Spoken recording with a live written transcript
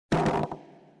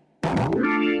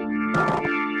Hello,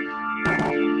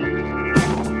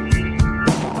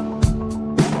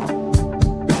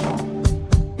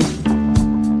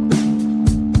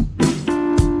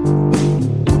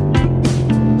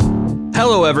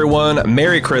 everyone.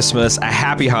 Merry Christmas, a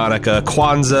happy Hanukkah,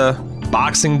 Kwanzaa,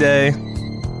 Boxing Day,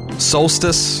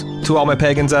 Solstice to all my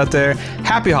pagans out there.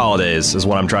 Happy holidays is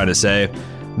what I'm trying to say.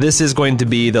 This is going to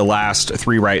be the last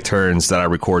 3 Right Turns that I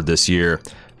record this year.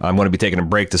 I'm going to be taking a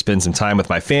break to spend some time with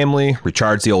my family,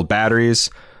 recharge the old batteries.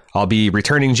 I'll be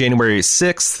returning January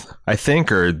 6th, I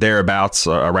think, or thereabouts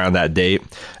around that date.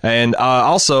 And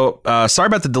also, sorry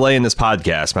about the delay in this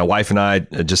podcast. My wife and I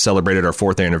just celebrated our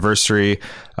 4th anniversary.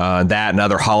 That and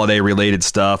other holiday-related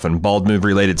stuff and Bald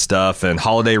Move-related stuff and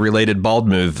holiday-related Bald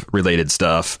Move-related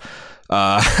stuff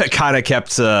kind of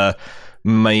kept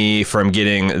me from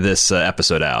getting this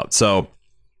episode out. So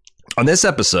on this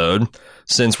episode,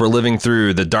 since we're living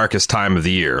through the darkest time of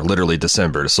the year, literally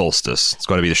December, solstice, it's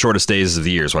going to be the shortest days of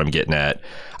the year is what I'm getting at.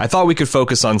 I thought we could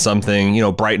focus on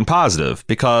something, bright and positive,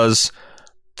 because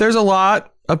there's a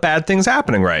lot of bad things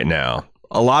happening right now.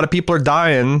 A lot of people are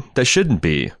dying that shouldn't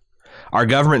be. Our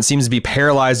government seems to be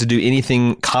paralyzed to do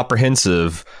anything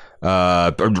comprehensive,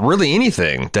 or really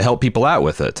anything to help people out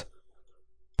with it.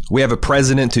 We have a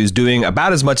president who's doing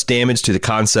about as much damage to the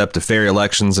concept of fair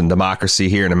elections and democracy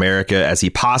here in America as he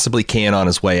possibly can on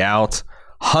his way out.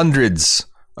 Hundreds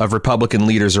of Republican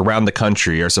leaders around the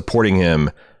country are supporting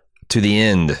him to the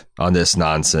end on this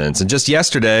nonsense. And just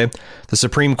yesterday, the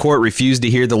Supreme Court refused to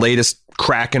hear the latest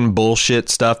Kraken bullshit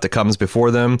stuff that comes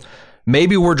before them.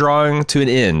 Maybe we're drawing to an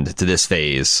end to this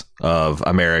phase of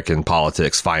American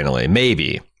politics finally.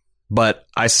 Maybe. But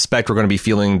I suspect we're going to be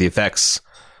feeling the effects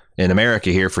in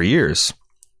America here for years.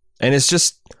 And it's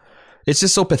just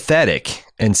so pathetic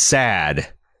and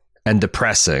sad and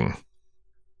depressing.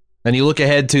 And you look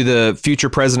ahead to the future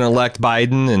president-elect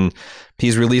Biden, and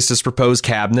he's released his proposed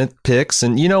cabinet picks.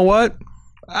 And you know what?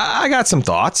 I got some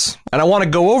thoughts, and I want to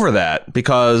go over that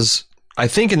because I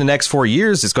think in the next 4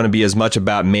 years, it's going to be as much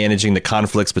about managing the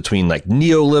conflicts between like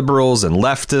neoliberals and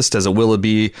leftists as it will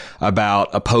be about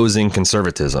opposing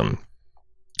conservatism.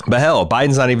 But hell,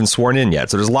 Biden's not even sworn in yet,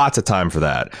 so there's lots of time for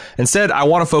that. Instead, I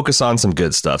want to focus on some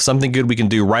good stuff, something good we can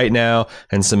do right now,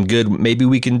 and some good maybe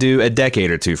we can do a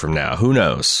decade or two from now. Who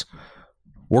knows?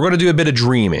 We're going to do a bit of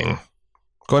dreaming.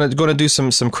 Going to do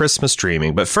some Christmas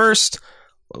dreaming. But first,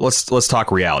 let's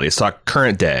talk reality. Let's talk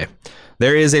current day.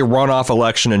 There is a runoff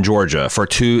election in Georgia for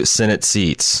 2 Senate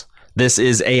seats. This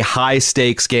is a high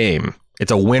stakes game.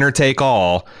 It's a winner take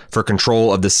all for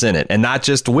control of the Senate, and not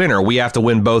just winner. We have to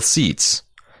win both seats.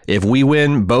 If we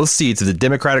win both seats, if the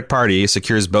Democratic Party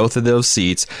secures both of those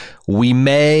seats, we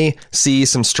may see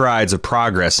some strides of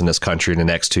progress in this country in the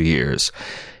next 2 years.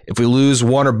 If we lose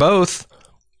one or both,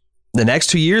 the next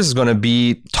 2 years is going to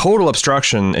be total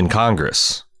obstruction in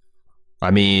Congress. I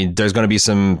mean, there's going to be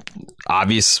some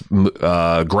obvious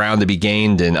ground to be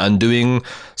gained in undoing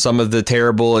some of the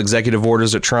terrible executive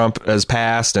orders that Trump has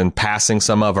passed and passing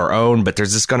some of our own. But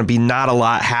there's just going to be not a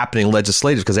lot happening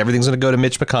legislative because everything's going to go to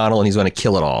Mitch McConnell and he's going to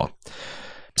kill it all.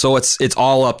 So it's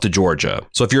all up to Georgia.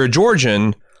 So if you're a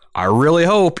Georgian, I really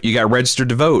hope you got registered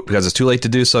to vote because it's too late to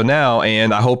do so now.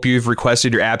 And I hope you've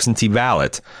requested your absentee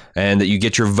ballot and that you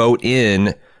get your vote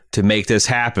in to make this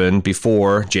happen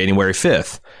before January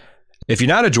 5th. If you're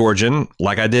not a Georgian,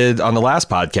 like I did on the last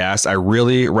podcast, I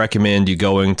really recommend you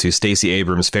going to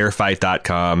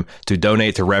StaceyAbramsFairFight.com to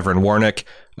donate to Reverend Warnock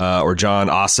or John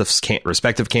Ossoff's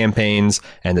respective campaigns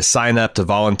and to sign up to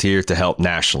volunteer to help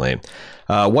nationally.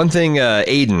 One thing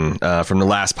Aiden from the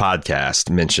last podcast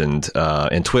mentioned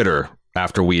in Twitter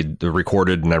after we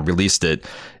recorded and I released it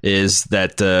is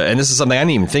that, and this is something I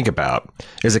didn't even think about,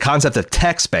 is the concept of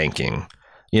text banking.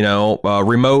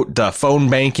 Remote phone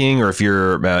banking, or if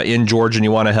you're in Georgia and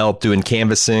you want to help doing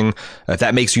canvassing, if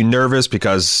that makes you nervous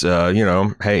because,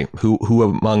 hey, who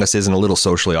among us isn't a little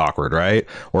socially awkward, right?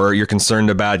 Or you're concerned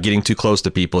about getting too close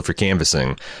to people if you're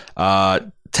canvassing.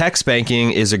 Text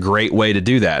banking is a great way to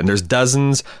do that. And there's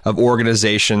dozens of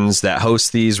organizations that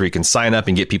host these where you can sign up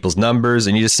and get people's numbers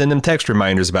and you just send them text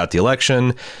reminders about the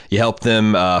election. You help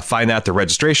them find out the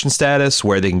registration status,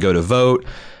 where they can go to vote.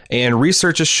 And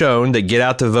research has shown that get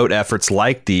out the vote efforts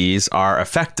like these are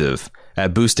effective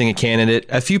at boosting a candidate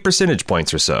a few percentage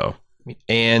points or so.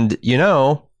 And,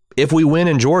 if we win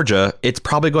in Georgia, it's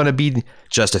probably going to be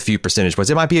just a few percentage points.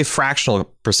 It might be a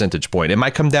fractional percentage point. It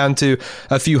might come down to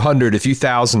a few hundred, a few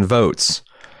thousand votes.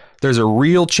 There's a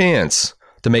real chance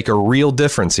to make a real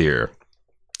difference here.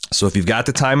 So if you've got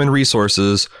the time and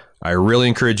resources, I really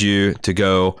encourage you to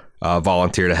go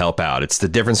volunteer to help out. It's the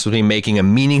difference between making a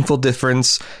meaningful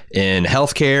difference in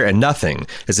healthcare and nothing.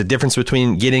 It's the difference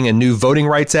between getting a new Voting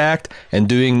Rights Act and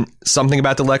doing something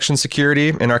about the election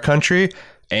security in our country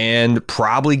and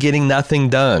probably getting nothing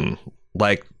done,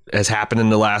 like has happened in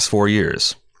the last 4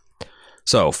 years.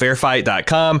 So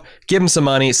fairfight.com, give them some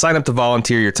money, sign up to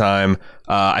volunteer your time.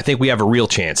 I think we have a real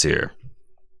chance here.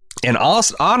 And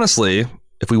honestly,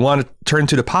 if we want to turn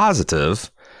to the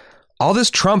positive, all this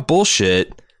Trump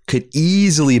bullshit could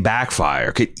easily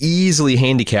backfire, could easily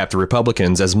handicap the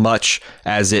Republicans as much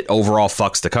as it overall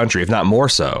fucks the country, if not more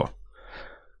so.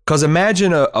 Because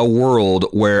imagine a world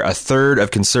where a third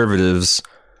of conservatives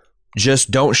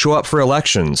just don't show up for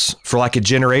elections for like a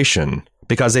generation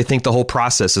because they think the whole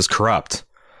process is corrupt.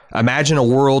 Imagine a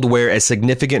world where a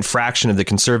significant fraction of the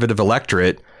conservative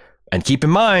electorate, and keep in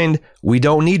mind, we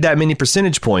don't need that many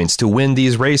percentage points to win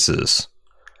these races.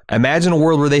 Imagine a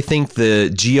world where they think the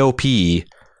GOP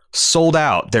sold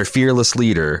out their fearless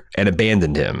leader and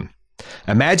abandoned him.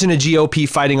 Imagine a GOP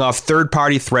fighting off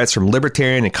third-party threats from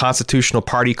libertarian and constitutional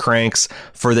party cranks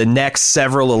for the next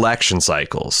several election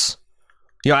cycles.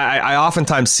 You know, I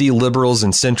oftentimes see liberals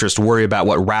and centrists worry about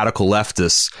what radical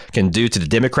leftists can do to the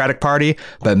Democratic Party,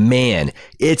 but man,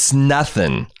 it's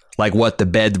nothing like what the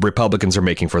bed Republicans are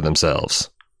making for themselves.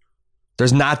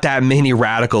 There's not that many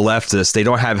radical leftists. They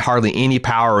don't have hardly any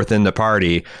power within the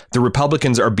party. The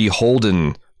Republicans are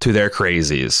beholden to their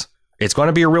crazies. It's going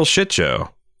to be a real shit show.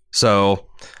 So,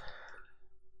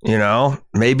 you know,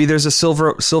 maybe there's a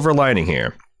silver lining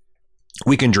here.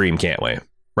 We can dream, can't we?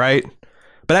 Right?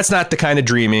 But that's not the kind of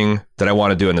dreaming that I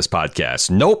want to do in this podcast.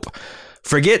 Nope.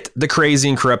 Forget the crazy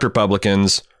and corrupt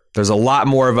Republicans. There's a lot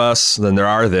more of us than there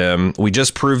are them. We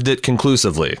just proved it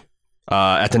conclusively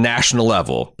at the national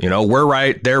level. You know, we're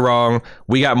right. They're wrong.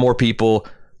 We got more people.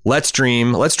 Let's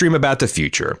dream. Let's dream about the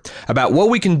future, about what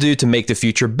we can do to make the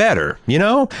future better. You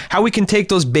know, how we can take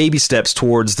those baby steps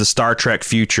towards the Star Trek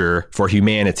future for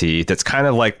humanity. That's kind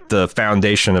of like the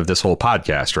foundation of this whole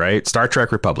podcast, right? Star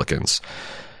Trek Republicans.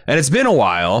 And it's been a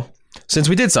while since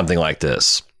we did something like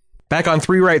this. Back on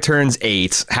 3 Right Turns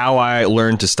 8, How I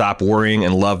Learned to Stop Worrying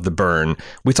and Love the Burn,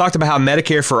 we talked about how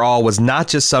Medicare for All was not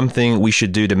just something we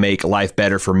should do to make life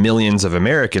better for millions of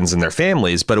Americans and their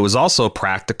families, but it was also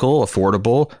practical,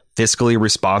 affordable, fiscally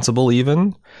responsible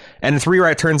even. And in 3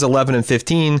 Right Turns 11 and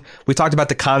 15, we talked about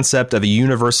the concept of a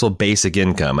universal basic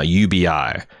income, a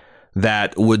UBI,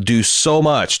 that would do so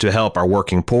much to help our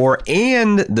working poor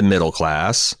and the middle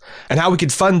class, and how we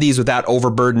could fund these without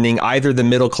overburdening either the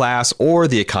middle class or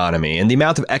the economy, and the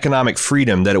amount of economic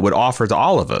freedom that it would offer to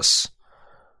all of us.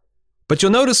 But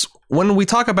you'll notice when we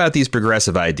talk about these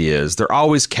progressive ideas, they're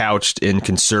always couched in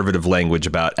conservative language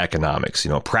about economics, you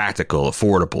know, practical,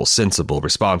 affordable, sensible,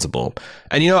 responsible.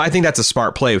 And, you know, I think that's a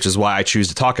smart play, which is why I choose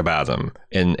to talk about them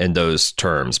in those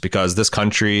terms, because this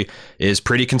country is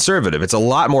pretty conservative. It's a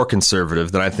lot more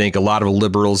conservative than I think a lot of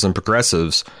liberals and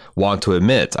progressives want to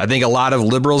admit. I think a lot of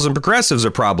liberals and progressives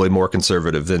are probably more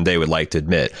conservative than they would like to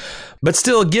admit. But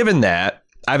still, given that,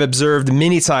 I've observed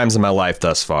many times in my life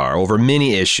thus far, over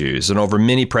many issues and over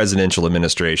many presidential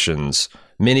administrations,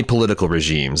 many political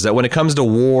regimes, that when it comes to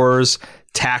wars,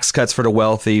 tax cuts for the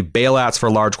wealthy, bailouts for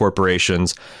large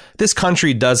corporations, this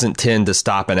country doesn't tend to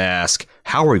stop and ask,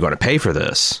 how are we going to pay for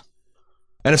this?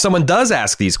 And if someone does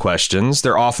ask these questions,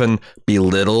 they're often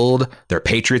belittled, their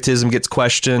patriotism gets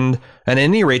questioned, and at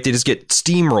any rate, they just get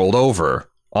steamrolled over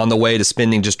on the way to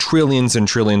spending just trillions and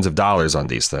trillions of dollars on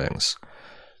these things.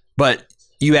 But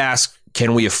you ask,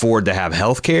 can we afford to have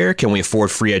health care? Can we afford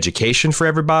free education for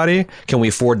everybody? Can we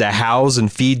afford to house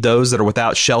and feed those that are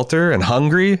without shelter and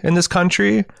hungry in this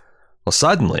country? Well,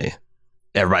 suddenly,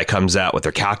 everybody comes out with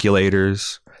their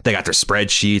calculators. They got their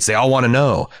spreadsheets. They all want to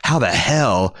know, how the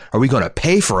hell are we going to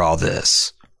pay for all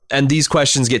this? And these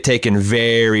questions get taken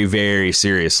very, very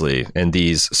seriously in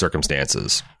these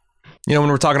circumstances. You know,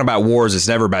 when we're talking about wars, it's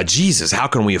never about, Jesus, how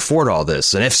can we afford all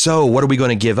this? And if so, what are we going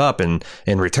to give up in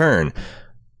return?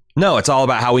 No, it's all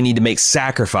about how we need to make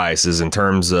sacrifices in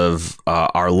terms of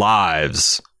our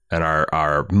lives and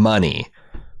our money.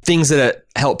 Things that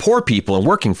help poor people and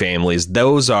working families,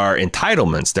 those are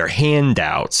entitlements, they're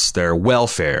handouts, they're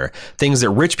welfare. Things that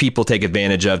rich people take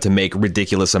advantage of to make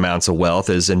ridiculous amounts of wealth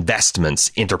is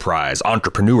investments, enterprise,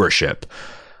 entrepreneurship.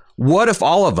 What if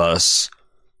all of us,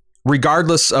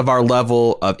 regardless of our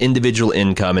level of individual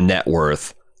income and net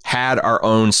worth, had our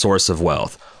own source of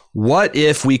wealth? What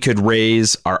if we could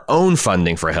raise our own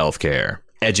funding for healthcare,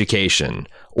 education,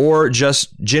 or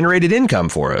just generated income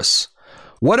for us?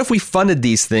 What if we funded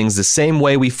these things the same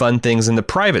way we fund things in the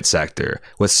private sector,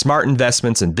 with smart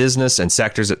investments in business and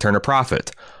sectors that turn a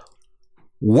profit?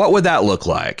 What would that look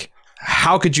like?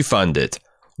 How could you fund it?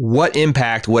 What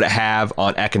impact would it have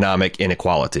on economic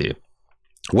inequality?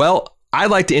 Well,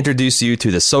 I'd like to introduce you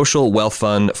to the Social Wealth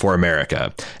Fund for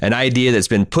America, an idea that's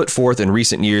been put forth in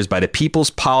recent years by the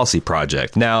People's Policy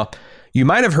Project. Now, you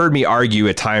might have heard me argue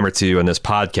a time or two on this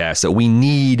podcast that we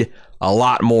need a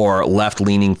lot more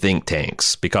left-leaning think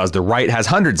tanks because the right has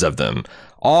hundreds of them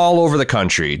all over the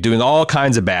country, doing all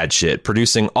kinds of bad shit,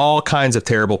 producing all kinds of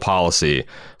terrible policy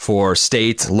for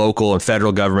state, local, and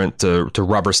federal government to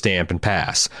rubber stamp and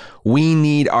pass. We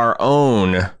need our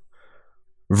own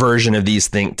version of these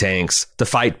think tanks to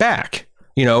fight back.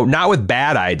 You know, not with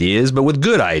bad ideas, but with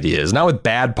good ideas. Not with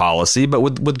bad policy, but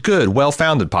with good,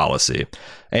 well-founded policy.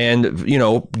 And, you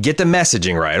know, get the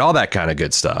messaging right, all that kind of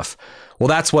good stuff. Well,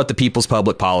 that's what the People's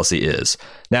Public Policy is.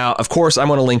 Now, of course, I'm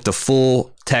going to link the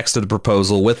full text of the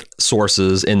proposal with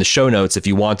sources in the show notes if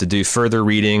you want to do further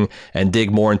reading and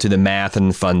dig more into the math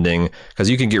and funding, because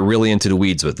you can get really into the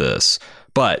weeds with this.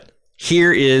 But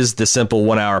here is the simple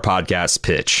 1-hour podcast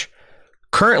pitch.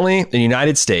 Currently, in the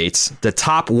United States, the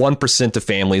top 1% of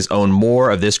families own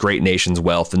more of this great nation's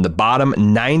wealth than the bottom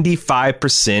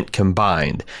 95%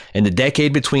 combined. In the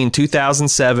decade between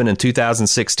 2007 and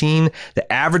 2016,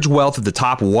 the average wealth of the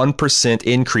top 1%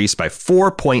 increased by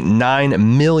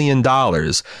 $4.9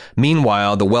 million.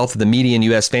 Meanwhile, the wealth of the median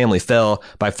U.S. family fell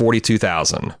by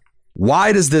 $42,000.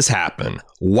 Why does this happen?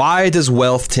 Why does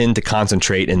wealth tend to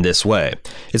concentrate in this way?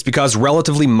 It's because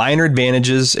relatively minor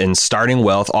advantages in starting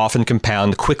wealth often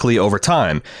compound quickly over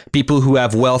time. People who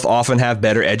have wealth often have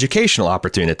better educational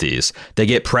opportunities. They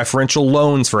get preferential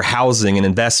loans for housing and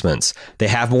investments. They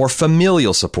have more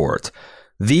familial support.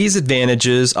 These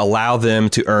advantages allow them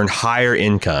to earn higher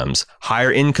incomes.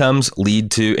 Higher incomes lead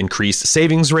to increased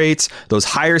savings rates. Those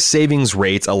higher savings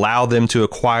rates allow them to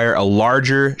acquire a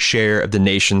larger share of the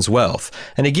nation's wealth.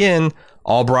 And again,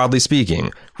 all broadly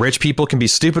speaking, rich people can be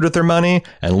stupid with their money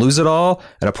and lose it all,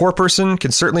 and a poor person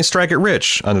can certainly strike it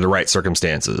rich under the right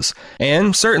circumstances.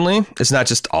 And certainly, it's not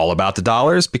just all about the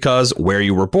dollars, because where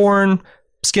you were born,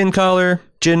 skin color,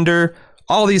 gender,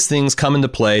 all these things come into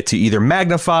play to either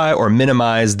magnify or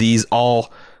minimize these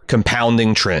all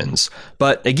compounding trends.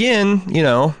 But again, you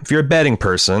know, if you're a betting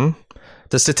person,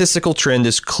 the statistical trend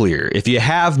is clear. If you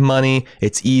have money,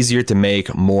 it's easier to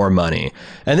make more money.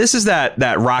 And this is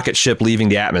that rocket ship leaving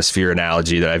the atmosphere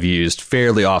analogy that I've used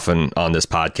fairly often on this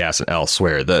podcast and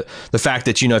elsewhere. The fact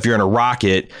that, you know, if you're in a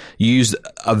rocket, you use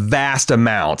a vast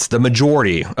amount, the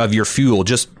majority of your fuel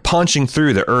just punching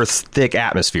through the Earth's thick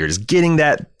atmosphere, just getting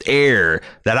that air,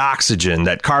 that oxygen,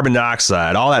 that carbon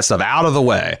dioxide, all that stuff out of the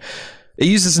way. It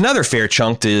uses another fair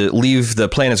chunk to leave the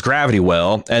planet's gravity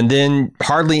well, and then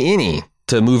hardly any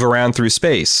to move around through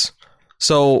space.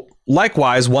 So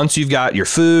likewise, once you've got your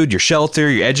food, your shelter,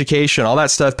 your education, all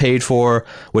that stuff paid for,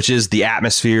 which is the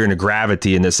atmosphere and the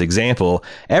gravity in this example,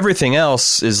 everything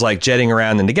else is like jetting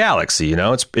around in the galaxy. You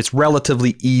know, it's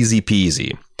relatively easy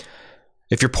peasy.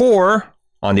 If you're poor,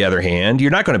 on the other hand,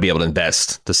 you're not going to be able to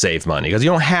invest to save money because you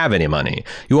don't have any money.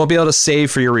 You won't be able to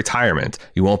save for your retirement.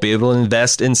 You won't be able to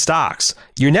invest in stocks.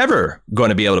 You're never going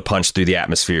to be able to punch through the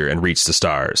atmosphere and reach the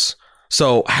stars.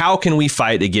 So how can we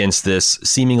fight against this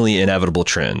seemingly inevitable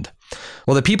trend?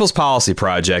 Well, the People's Policy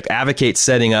Project advocates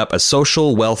setting up a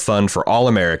social wealth fund for all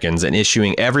Americans and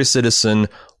issuing every citizen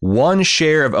one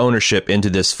share of ownership into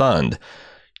this fund.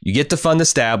 You get the fund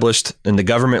established, and the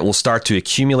government will start to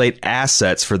accumulate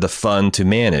assets for the fund to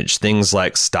manage. Things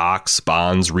like stocks,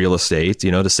 bonds, real estate,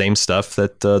 you know, the same stuff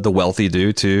that the wealthy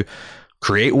do to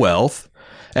create wealth.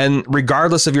 And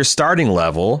regardless of your starting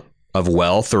level of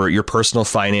wealth or your personal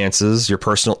finances, your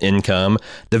personal income,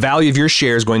 the value of your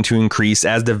share is going to increase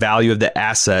as the value of the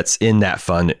assets in that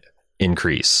fund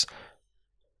increase.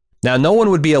 Now, no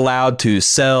one would be allowed to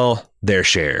sell their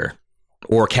share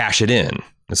or cash it in.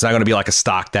 It's not going to be like a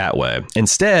stock that way.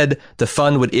 Instead, the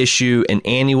fund would issue an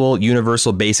annual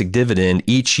universal basic dividend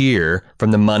each year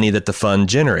from the money that the fund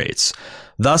generates.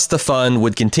 Thus, the fund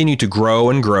would continue to grow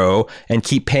and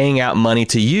keep paying out money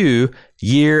to you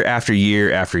year after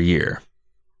year after year.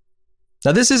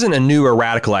 Now, this isn't a new or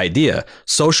radical idea.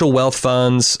 Social wealth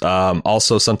funds,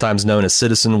 also sometimes known as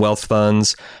citizen wealth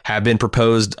funds, have been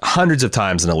proposed hundreds of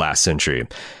times in the last century.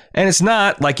 And it's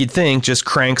not, like you'd think, just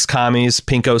cranks, commies,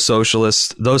 pinko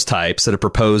socialists, those types that have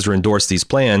proposed or endorsed these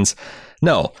plans.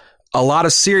 No, a lot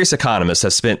of serious economists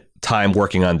have spent time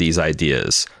working on these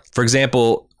ideas. For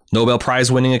example, Nobel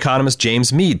Prize-winning economist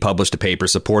James Mead published a paper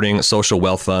supporting social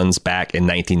wealth funds back in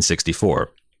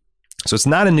 1964. So it's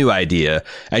not a new idea,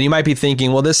 and you might be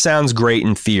thinking, well, this sounds great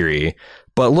in theory,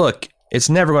 but look, it's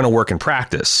never going to work in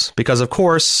practice, because of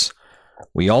course,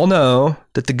 we all know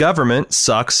that the government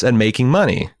sucks at making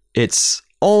money. It's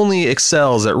only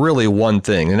excels at really one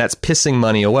thing, and that's pissing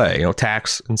money away,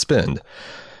 tax and spend.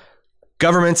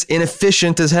 Government's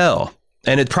inefficient as hell,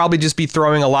 and it'd probably just be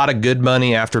throwing a lot of good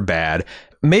money after bad.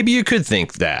 Maybe you could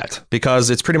think that,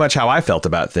 because it's pretty much how I felt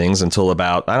about things until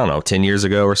about, 10 years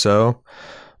ago or so.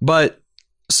 But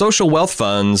social wealth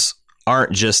funds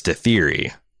aren't just a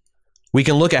theory. We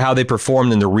can look at how they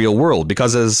performed in the real world,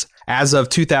 because as of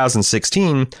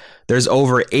 2016, there's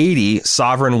over 80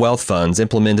 sovereign wealth funds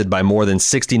implemented by more than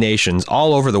 60 nations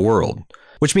all over the world.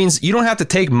 Which means you don't have to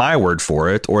take my word for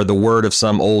it or the word of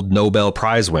some old Nobel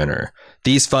Prize winner.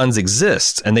 These funds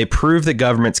exist, and they prove that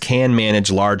governments can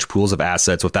manage large pools of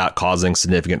assets without causing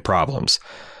significant problems.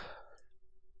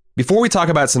 Before we talk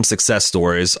about some success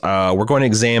stories, we're going to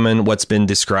examine what's been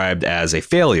described as a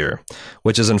failure,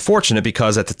 which is unfortunate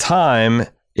because at the time,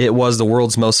 it was the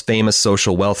world's most famous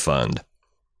social wealth fund.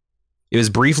 It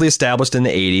was briefly established in the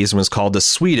 80s and was called the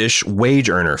Swedish Wage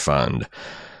Earner Fund.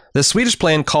 The Swedish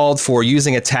plan called for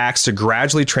using a tax to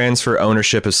gradually transfer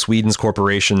ownership of Sweden's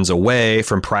corporations away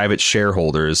from private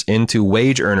shareholders into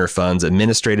wage earner funds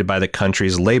administered by the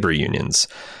country's labor unions.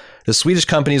 The Swedish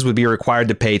companies would be required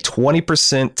to pay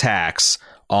 20% tax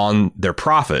on their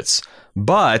profits,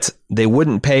 but they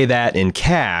wouldn't pay that in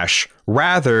cash.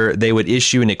 Rather, they would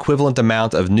issue an equivalent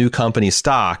amount of new company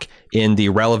stock in the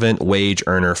relevant wage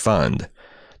earner fund.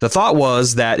 The thought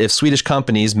was that if Swedish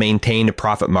companies maintained a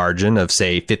profit margin of,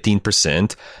 say,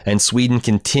 15%, and Sweden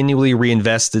continually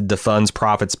reinvested the fund's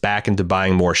profits back into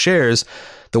buying more shares,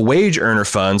 the wage earner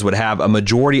funds would have a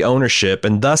majority ownership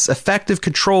and thus effective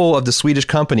control of the Swedish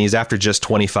companies after just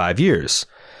 25 years.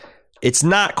 It's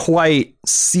not quite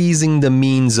seizing the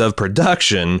means of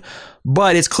production,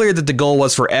 but it's clear that the goal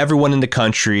was for everyone in the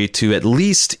country to at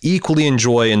least equally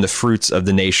enjoy in the fruits of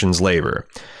the nation's labor.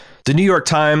 The New York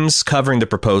Times, covering the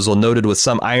proposal, noted with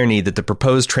some irony that the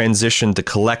proposed transition to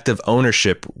collective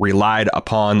ownership relied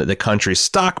upon the country's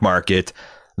stock market,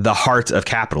 the heart of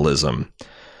capitalism.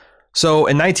 So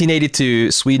in 1982,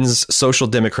 Sweden's Social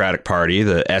Democratic Party,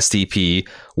 the SDP,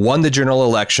 won the general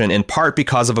election in part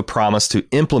because of a promise to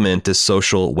implement this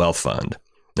social wealth fund.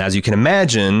 Now, as you can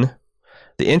imagine,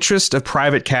 the interest of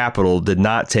private capital did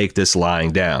not take this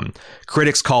lying down.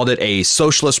 Critics called it a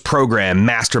socialist program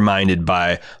masterminded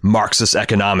by Marxist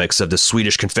economics of the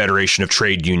Swedish Confederation of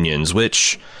Trade Unions,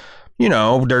 which,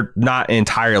 they're not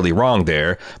entirely wrong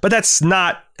there. But that's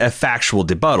not a factual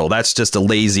rebuttal. That's just a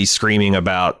lazy screaming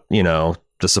about, the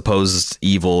supposed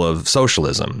evil of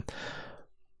socialism.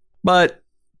 But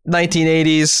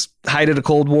 1980s, height of the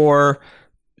Cold War,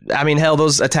 hell,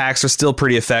 those attacks are still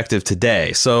pretty effective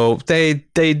today. So they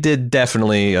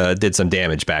definitely did some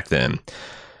damage back then.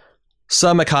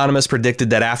 Some economists predicted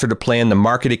that after the plan, the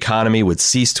market economy would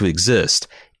cease to exist.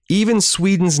 Even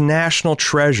Sweden's national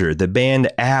treasure, the band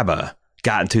ABBA,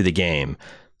 got into the game.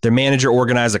 Their manager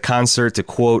organized a concert to,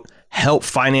 quote, help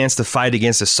finance the fight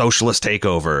against a socialist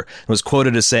takeover. And was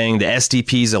quoted as saying the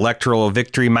SDP's electoral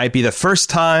victory might be the first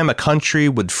time a country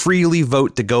would freely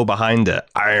vote to go behind the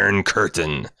Iron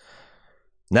Curtain.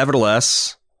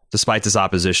 Nevertheless, despite this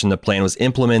opposition, the plan was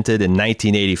implemented in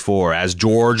 1984, as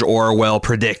George Orwell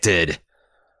predicted.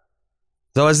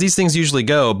 Though as these things usually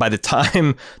go, by the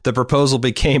time the proposal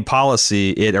became policy,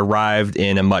 it arrived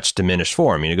in a much diminished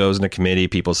form. It goes into committee,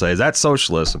 people say, is that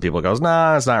socialist? And people go,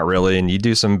 nah, it's not really. And you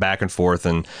do some back and forth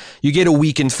and you get a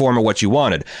weakened form of what you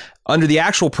wanted. Under the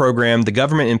actual program, the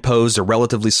government imposed a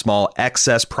relatively small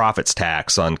excess profits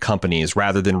tax on companies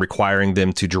rather than requiring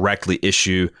them to directly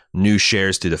issue new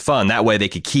shares to the fund. That way they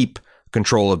could keep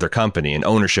control of their company and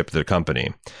ownership of their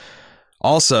company.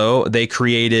 Also, they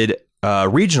created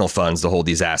regional funds to hold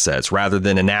these assets rather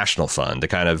than a national fund to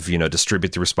kind of,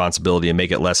 distribute the responsibility and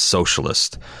make it less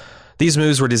socialist. These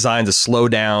moves were designed to slow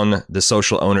down the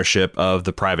social ownership of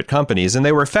the private companies, and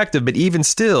they were effective. But even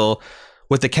still,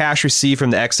 with the cash received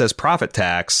from the excess profit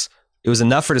tax, it was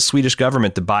enough for the Swedish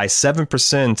government to buy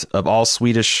 7% of all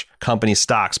Swedish company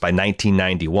stocks by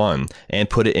 1991 and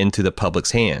put it into the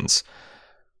public's hands.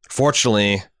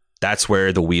 Fortunately, that's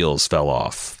where the wheels fell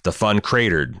off. The fund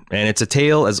cratered, and it's a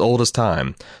tale as old as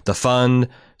time. The fund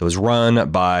that was run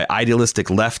by idealistic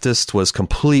leftists was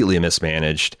completely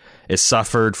mismanaged. It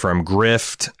suffered from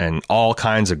grift and all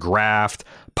kinds of graft,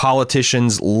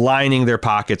 politicians lining their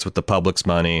pockets with the public's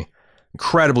money,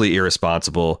 incredibly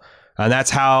irresponsible. And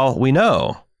that's how we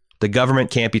know the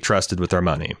government can't be trusted with our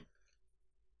money.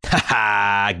 Ha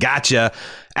ha, gotcha.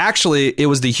 Actually, it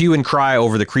was the hue and cry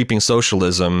over the creeping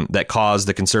socialism that caused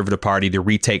the Conservative Party to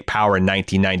retake power in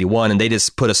 1991, and they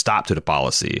just put a stop to the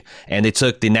policy. And they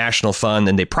took the national fund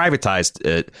and they privatized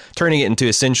it, turning it into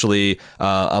essentially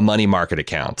a money market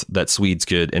account that Swedes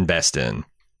could invest in.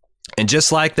 And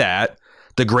just like that,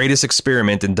 the greatest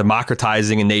experiment in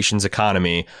democratizing a nation's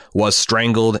economy was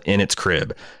strangled in its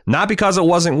crib. Not because it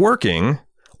wasn't working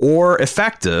or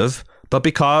effective, but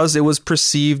because it was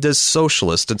perceived as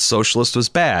socialist, and socialist was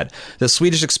bad. The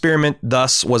Swedish experiment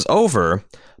thus was over,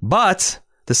 but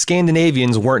the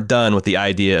Scandinavians weren't done with the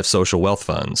idea of social wealth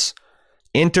funds.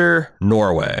 Enter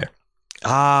Norway.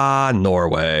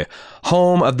 Norway,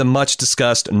 home of the much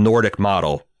discussed Nordic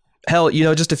model. Hell,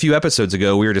 just a few episodes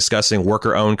ago, we were discussing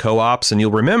worker-owned co-ops, and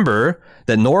you'll remember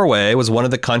that Norway was one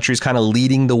of the countries kind of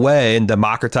leading the way in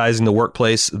democratizing the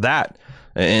workplace in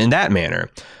that manner.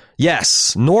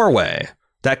 Yes, Norway,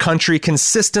 that country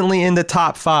consistently in the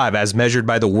top 5 as measured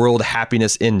by the World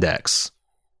Happiness Index.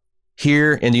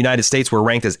 Here in the United States, we're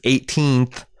ranked as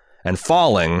 18th and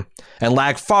falling and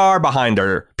lag far behind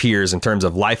our peers in terms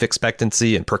of life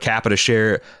expectancy and per capita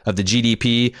share of the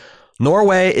GDP.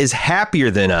 Norway is happier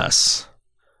than us.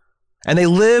 And they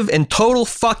live in total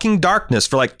fucking darkness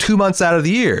for like 2 months out of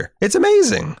the year. It's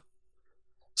amazing.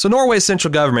 So Norway's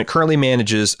central government currently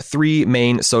manages 3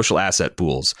 main social asset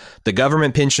pools. The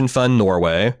Government Pension Fund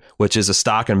Norway, which is a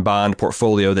stock and bond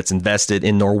portfolio that's invested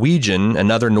in Norwegian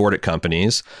and other Nordic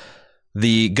companies.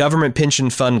 The Government Pension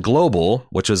Fund Global,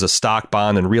 which is a stock,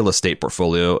 bond, and real estate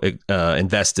portfolio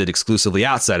invested exclusively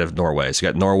outside of Norway. So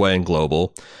you got Norway and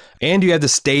Global. And you have the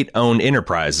state-owned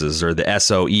enterprises, or the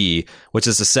SOE, which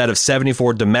is a set of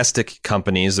 74 domestic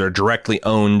companies that are directly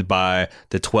owned by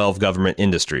the 12 government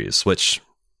industries, which,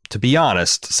 to be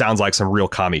honest, sounds like some real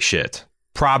commie shit.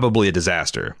 Probably a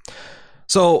disaster.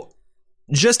 So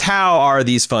just how are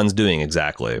these funds doing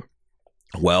exactly?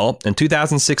 Well, in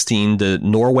 2016, the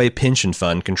Norway Pension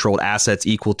Fund controlled assets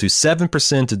equal to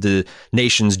 7% of the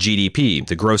nation's GDP,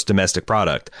 the gross domestic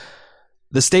product.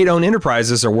 The state-owned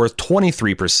enterprises are worth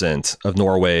 23% of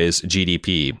Norway's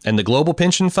GDP. And the Global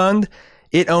Pension Fund,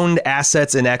 it owned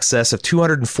assets in excess of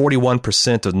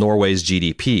 241% of Norway's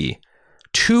GDP.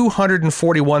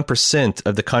 241%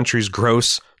 of the country's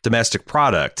gross domestic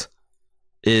product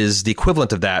is the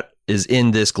equivalent of that is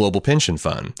in this Global Pension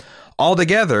Fund.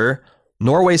 Altogether,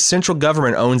 Norway's central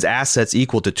government owns assets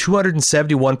equal to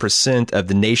 271% of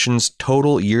the nation's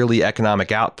total yearly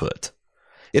economic output.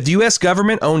 If the U.S.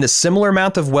 government owned a similar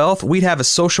amount of wealth, we'd have a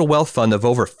social wealth fund of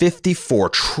over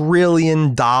 $54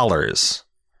 trillion.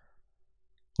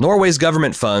 Norway's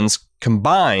government funds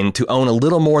combine to own a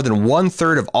little more than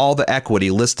 1/3 of all the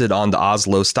equity listed on the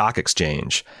Oslo Stock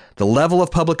Exchange. The level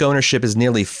of public ownership is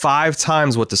nearly 5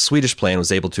 times what the Swedish plan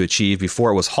was able to achieve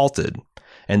before it was halted.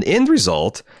 And the end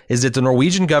result is that the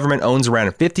Norwegian government owns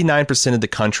around 59% of the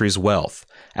country's wealth.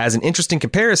 As an interesting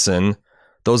comparison,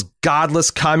 those godless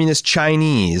communist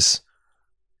Chinese,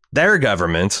 their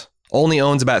government only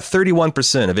owns about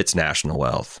 31% of its national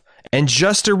wealth. And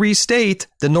just to restate,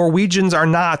 the Norwegians are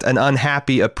not an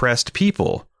unhappy, oppressed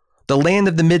people. The land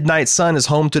of the midnight sun is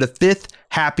home to the 5th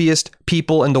happiest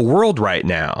people in the world right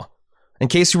now. In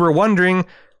case you were wondering,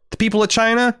 the people of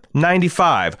China,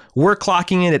 95. We're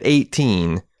clocking in at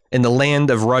 18 in the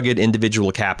land of rugged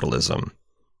individual capitalism.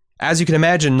 As you can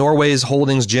imagine, Norway's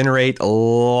holdings generate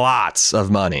lots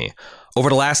of money. Over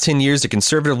the last 10 years, the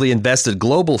conservatively invested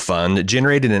Global Fund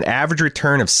generated an average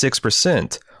return of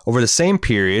 6%. Over the same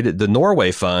period, the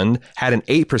Norway Fund had an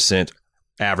 8%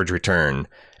 average return.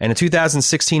 And in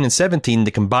 2016 and 17,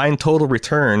 the combined total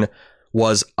return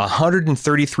was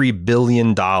 $133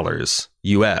 billion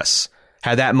US.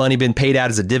 Had that money been paid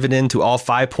out as a dividend to all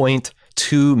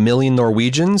 5.2 million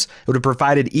Norwegians, it would have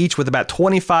provided each with about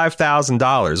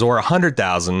 $25,000 or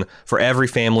 $100,000 for every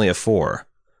family of 4.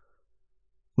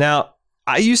 Now,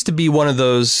 I used to be one of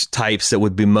those types that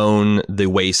would bemoan the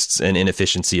wastes and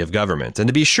inefficiency of government. And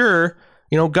to be sure,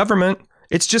 government,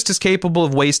 it's just as capable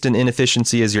of waste and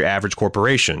inefficiency as your average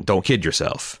corporation. Don't kid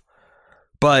yourself.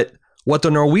 But what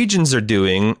the Norwegians are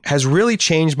doing has really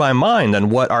changed my mind on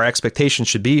what our expectations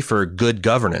should be for good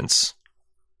governance.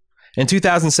 In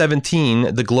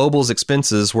 2017, the Global's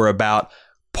expenses were about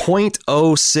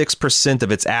 0.06%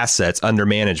 of its assets under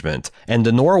management, and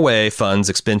the Norway Fund's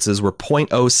expenses were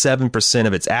 0.07%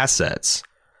 of its assets.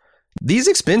 These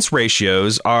expense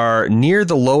ratios are near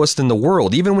the lowest in the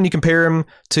world, even when you compare them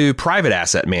to private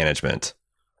asset management.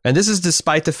 And this is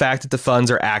despite the fact that the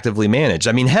funds are actively managed.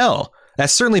 I mean, hell, that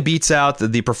certainly beats out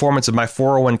the performance of my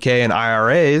 401k and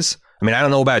IRAs. I mean, I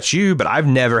don't know about you, but I've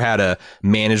never had a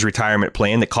managed retirement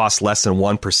plan that costs less than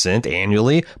 1%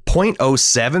 annually.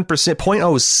 0.07%,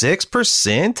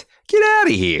 0.06%? Get out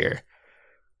of here.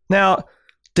 Now,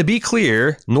 to be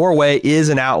clear, Norway is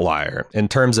an outlier in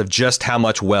terms of just how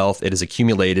much wealth it has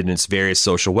accumulated in its various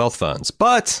social wealth funds.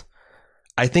 But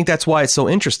I think that's why it's so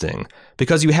interesting,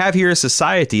 because you have here a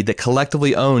society that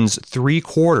collectively owns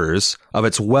 3/4 of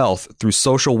its wealth through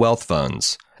social wealth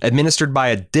funds administered by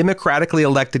a democratically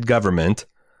elected government,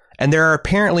 and there are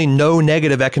apparently no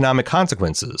negative economic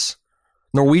consequences.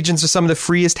 Norwegians are some of the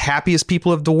freest, happiest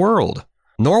people of the world.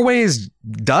 Norway has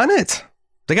done it.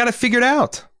 They got it figured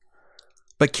out.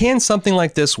 But can something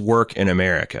like this work in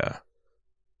America?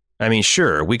 I mean,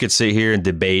 sure, we could sit here and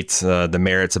debate the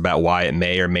merits about why it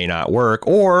may or may not work,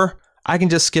 or I can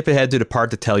just skip ahead to the part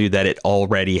to tell you that it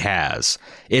already has.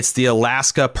 It's the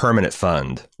Alaska Permanent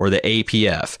Fund, or the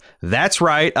APF. That's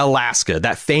right, Alaska,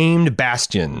 that famed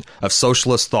bastion of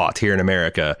socialist thought here in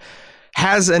America,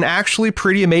 has an actually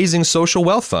pretty amazing social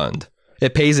wealth fund.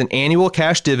 It pays an annual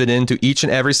cash dividend to each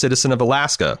and every citizen of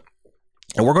Alaska.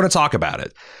 And we're going to talk about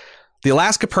it. The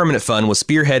Alaska Permanent Fund was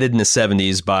spearheaded in the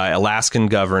 70s by Alaskan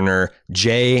Governor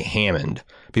Jay Hammond.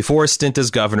 Before his stint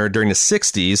as governor during the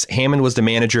 60s, Hammond was the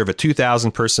manager of a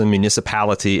 2,000-person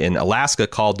municipality in Alaska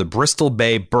called the Bristol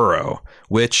Bay Borough,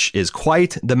 which is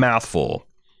quite the mouthful.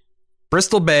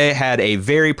 Bristol Bay had a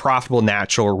very profitable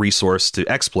natural resource to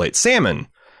exploit, salmon.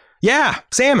 Yeah,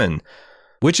 salmon,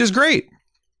 which is great.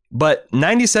 But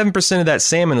 97% of that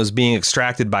salmon was being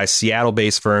extracted by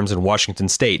Seattle-based firms in Washington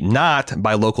state, not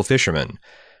by local fishermen.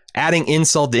 Adding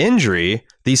insult to injury,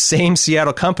 these same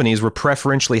Seattle companies were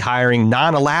preferentially hiring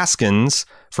non-Alaskans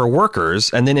for workers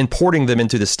and then importing them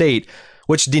into the state,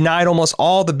 which denied almost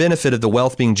all the benefit of the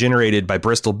wealth being generated by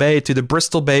Bristol Bay to the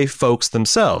Bristol Bay folks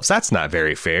themselves. That's not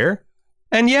very fair.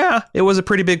 And yeah, it was a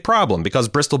pretty big problem because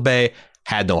Bristol Bay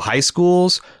had no high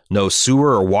schools, no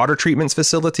sewer or water treatment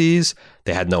facilities.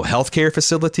 They had no healthcare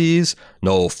facilities,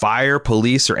 no fire,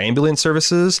 police, or ambulance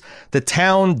services. The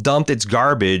town dumped its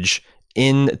garbage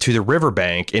into the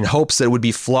riverbank in hopes that it would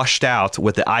be flushed out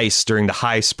with the ice during the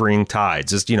high spring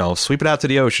tides. Just, sweep it out to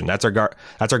the ocean. That's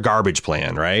our garbage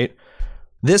plan, right?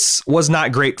 This was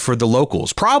not great for the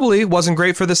locals. Probably wasn't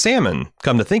great for the salmon,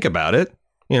 come to think about it.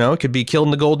 It could be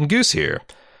killing the golden goose here.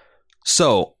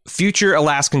 So, future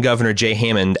Alaskan Governor Jay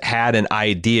Hammond had an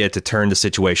idea to turn the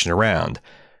situation around.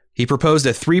 He proposed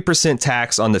a 3%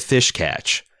 tax on the fish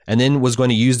catch, and then was going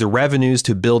to use the revenues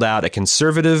to build out a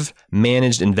conservative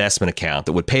managed investment account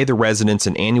that would pay the residents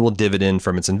an annual dividend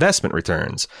from its investment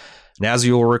returns. Now, as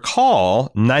you'll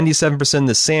recall, 97% of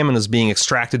the salmon was being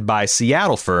extracted by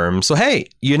Seattle firms. So, hey,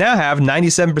 you now have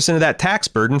 97% of that tax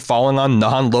burden falling on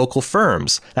non-local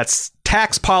firms. That's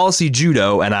tax policy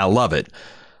judo, and I love it.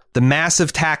 The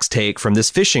massive tax take from this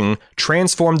fishing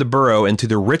transformed the borough into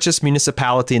the richest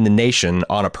municipality in the nation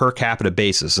on a per capita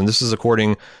basis. And this is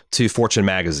according to Fortune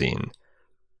magazine.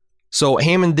 So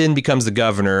Hammond then becomes the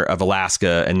governor of Alaska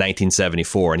in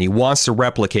 1974, and he wants to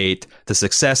replicate the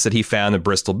success that he found in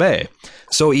Bristol Bay.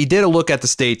 So he did a look at the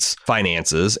state's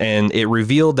finances, and it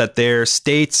revealed that their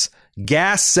state's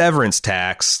gas severance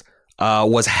tax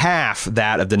was half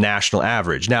that of the national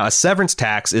average. Now, a severance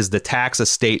tax is the tax a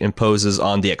state imposes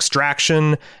on the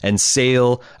extraction and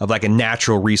sale of like a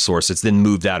natural resource that's then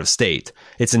moved out of state.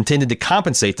 It's intended to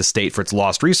compensate the state for its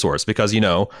lost resource because,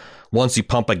 once you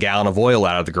pump a gallon of oil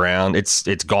out of the ground, it's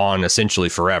gone essentially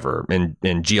forever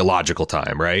in geological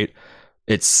time, right?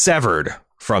 It's severed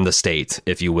from the state,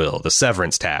 if you will, the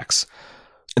severance tax.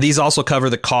 These also cover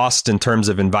the cost in terms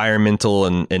of environmental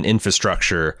and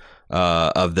infrastructure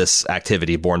of this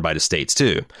activity borne by the states,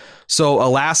 too. So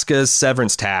Alaska's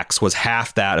severance tax was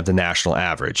half that of the national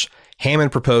average.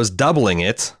 Hammond proposed doubling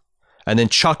it and then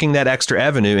chucking that extra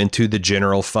revenue into the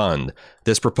general fund.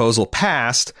 This proposal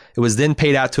passed. It was then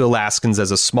paid out to Alaskans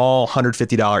as a small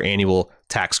 $150 annual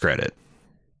tax credit.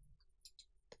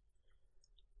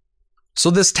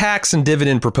 So this tax and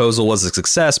dividend proposal was a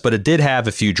success, but it did have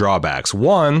a few drawbacks.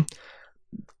 One,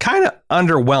 kind of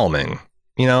underwhelming.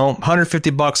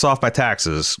 $150 off my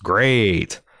taxes.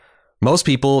 Great. Most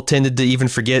people tended to even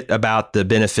forget about the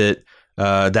benefit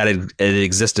that it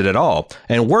existed at all.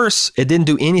 And worse, it didn't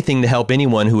do anything to help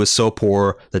anyone who was so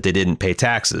poor that they didn't pay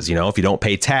taxes. If you don't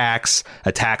pay tax,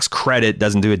 a tax credit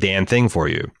doesn't do a damn thing for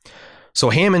you.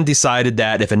 So Hammond decided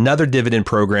that if another dividend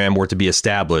program were to be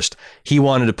established, he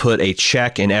wanted to put a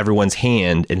check in everyone's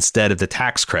hand instead of the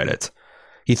tax credit.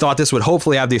 He thought this would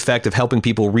hopefully have the effect of helping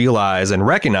people realize and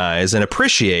recognize and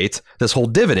appreciate this whole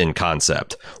dividend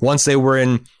concept. Once they were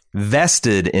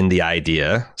invested in the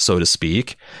idea, so to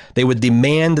speak, they would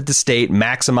demand that the state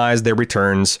maximize their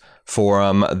returns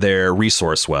from their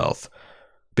resource wealth.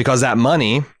 Because that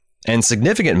money, and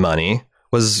significant money,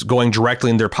 was going directly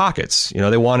in their pockets.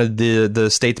 They wanted the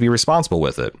state to be responsible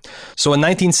with it. So in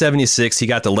 1976, he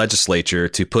got the legislature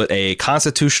to put a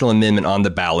constitutional amendment on the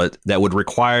ballot that would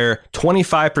require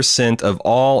 25% of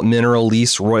all mineral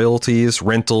lease royalties,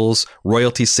 rentals,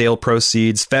 royalty sale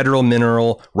proceeds, federal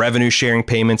mineral revenue sharing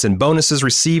payments, and bonuses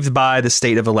received by the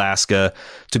state of Alaska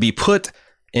to be put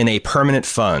in a permanent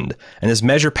fund. And this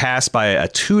measure passed by a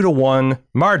 2-to-1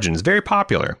 margin. It's very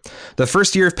popular. The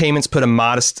first year of payments put a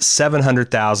modest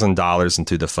 $700,000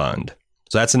 into the fund.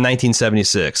 So that's in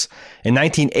 1976. In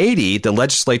 1980, the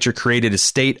legislature created a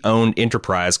state-owned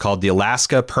enterprise called the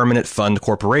Alaska Permanent Fund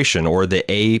Corporation, or the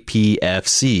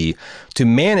APFC, to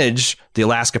manage the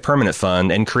Alaska Permanent Fund,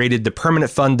 and created the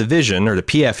Permanent Fund Division, or the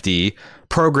PFD,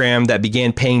 program that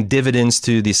began paying dividends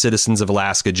to the citizens of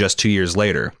Alaska just 2 years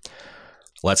later.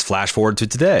 Let's flash forward to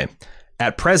today.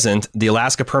 At present, the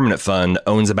Alaska Permanent Fund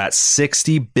owns about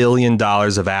 $60 billion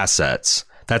of assets.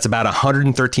 That's about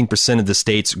 113% of the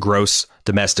state's gross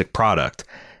domestic product.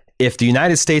 If the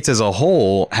United States as a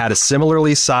whole had a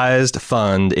similarly sized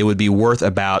fund, it would be worth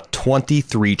about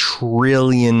 $23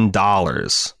 trillion.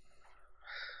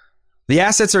 The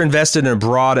assets are invested in a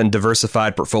broad and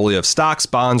diversified portfolio of stocks,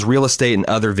 bonds, real estate, and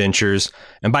other ventures.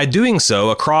 And by doing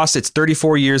so, across its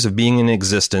 34 years of being in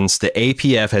existence, the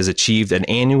APF has achieved an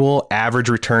annual average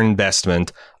return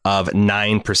investment of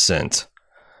 9%.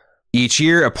 Each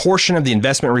year, a portion of the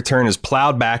investment return is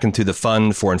plowed back into the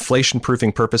fund for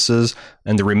inflation-proofing purposes,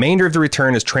 and the remainder of the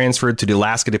return is transferred to the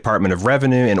Alaska Department of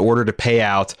Revenue in order to pay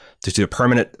out to a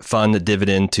permanent fund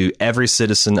dividend to every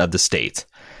citizen of the state.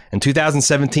 In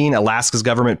 2017, Alaska's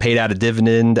government paid out a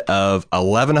dividend of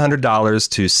 $1,100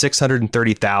 to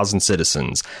 630,000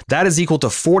 citizens. That is equal to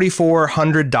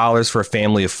 $4,400 for a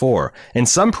family of four. In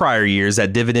some prior years,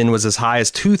 that dividend was as high as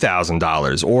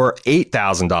 $2,000 or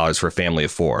 $8,000 for a family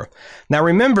of four. Now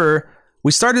remember,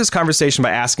 we started this conversation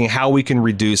by asking how we can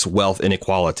reduce wealth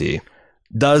inequality.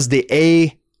 Does the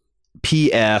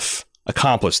APF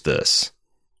accomplish this?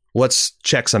 Let's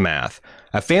check some math.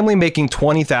 A family making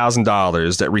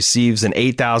 $20,000 that receives an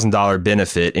 $8,000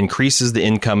 benefit increases the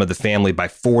income of the family by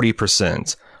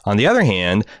 40%. On the other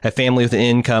hand, a family with an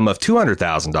income of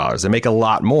 $200,000 that make a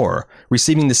lot more,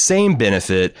 receiving the same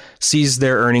benefit, sees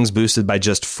their earnings boosted by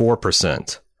just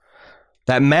 4%.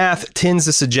 That math tends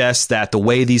to suggest that the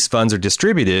way these funds are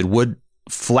distributed would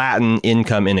flatten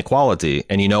income inequality.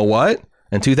 And you know what?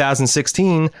 In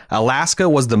 2016, Alaska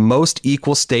was the most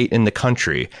equal state in the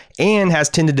country and has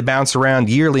tended to bounce around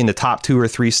yearly in the top 2 or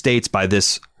 3 states by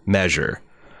this measure.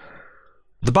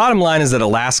 The bottom line is that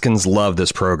Alaskans love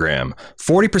this program.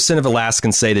 40% of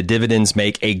Alaskans say the dividends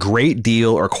make a great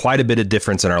deal or quite a bit of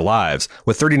difference in our lives,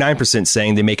 with 39%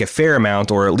 saying they make a fair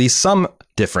amount or at least some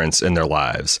difference in their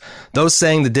lives. Those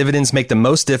saying the dividends make the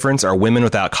most difference are women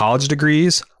without college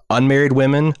degrees, unmarried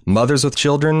women, mothers with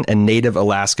children, and Native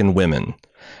Alaskan women.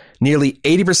 Nearly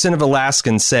 80% of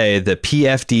Alaskans say the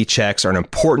PFD checks are an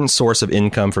important source of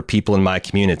income for people in my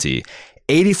community.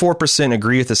 84%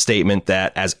 agree with the statement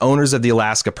that as owners of the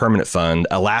Alaska Permanent Fund,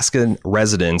 Alaskan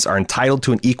residents are entitled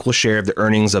to an equal share of the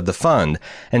earnings of the fund.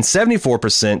 And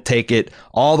 74% take it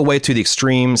all the way to the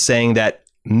extreme, saying that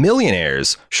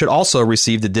millionaires should also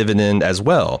receive the dividend as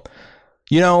well.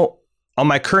 On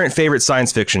my current favorite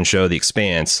science fiction show, The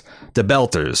Expanse, the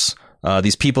Belters,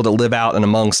 these people that live out and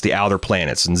amongst the outer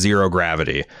planets in zero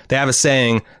gravity, they have a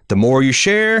saying, the more you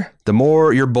share, the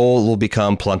more your bowl will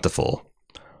become plentiful.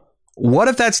 What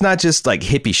if that's not just like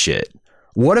hippie shit?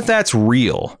 What if that's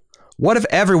real? What if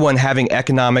everyone having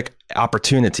economic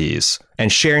opportunities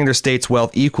and sharing their state's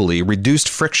wealth equally reduced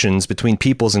frictions between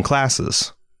peoples and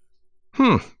classes?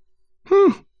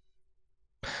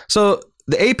 So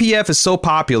the APF is so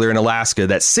popular in Alaska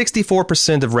that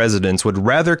 64% of residents would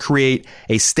rather create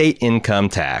a state income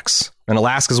tax, and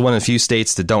Alaska is one of the few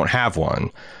states that don't have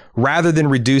one, rather than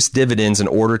reduce dividends in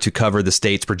order to cover the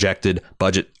state's projected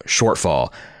budget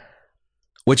shortfall.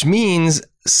 Which means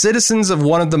citizens of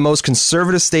one of the most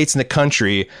conservative states in the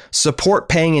country support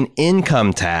paying an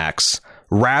income tax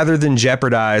rather than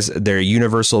jeopardize their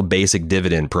universal basic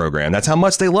dividend program. That's how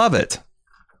much they love it.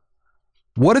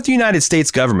 What if the United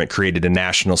States government created a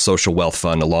national social wealth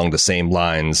fund along the same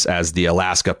lines as the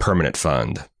Alaska Permanent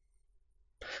Fund?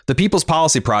 The People's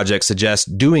Policy Project suggests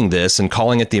doing this and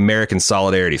calling it the American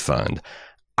Solidarity Fund.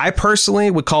 I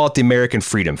personally would call it the American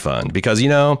Freedom Fund because,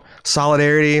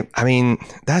 solidarity,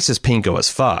 that's just pinko as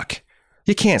fuck.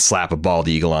 You can't slap a bald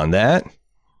eagle on that.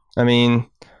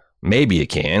 Maybe you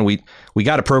can. We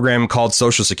got a program called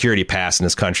Social Security passed in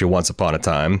this country once upon a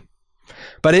time.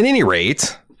 But at any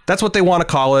rate, that's what they want to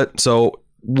call it. So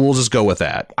we'll just go with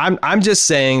that. I'm just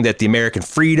saying that the American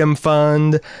Freedom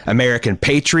Fund, American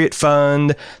Patriot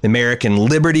Fund, the American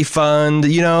Liberty Fund,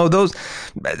 those,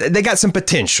 they got some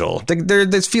potential.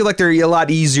 They feel like they're a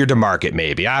lot easier to market,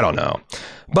 maybe. I don't know.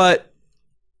 But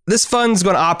this fund's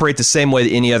going to operate the same way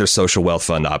that any other social wealth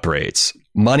fund operates.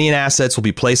 Money and assets will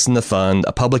be placed in the fund.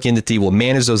 A public entity will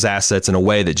manage those assets in a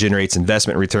way that generates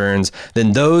investment returns.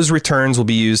 Then those returns will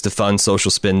be used to fund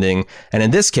social spending. And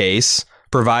in this case,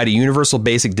 provide a universal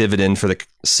basic dividend for the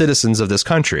citizens of this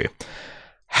country.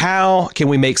 How can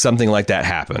we make something like that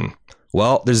happen?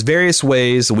 Well, there's various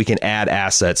ways that we can add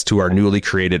assets to our newly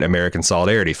created American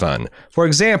Solidarity Fund. For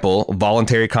example,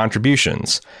 voluntary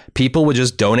contributions. People would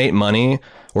just donate money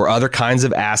or other kinds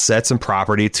of assets and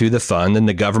property to the fund, and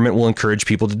the government will encourage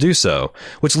people to do so.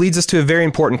 Which leads us to a very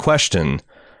important question.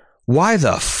 Why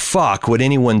the fuck would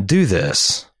anyone do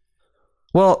this?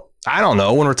 Well, I don't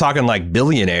know. When we're talking like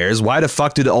billionaires, why the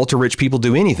fuck do the ultra rich people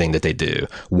do anything that they do?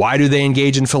 Why do they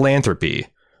engage in philanthropy?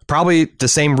 Probably the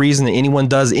same reason that anyone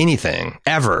does anything,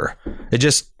 ever. It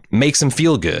just makes them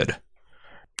feel good.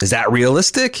 Is that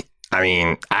realistic? I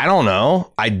mean, I don't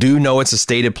know. I do know it's a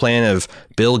stated plan of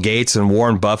Bill Gates and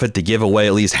Warren Buffett to give away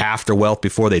at least half their wealth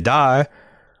before they die.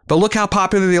 But look how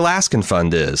popular the Alaskan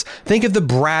Fund is. Think of the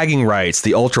bragging rights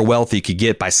the ultra wealthy could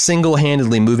get by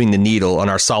single-handedly moving the needle on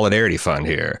our Solidarity Fund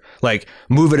here. Like,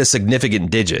 move it a significant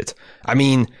digit. I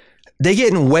mean, they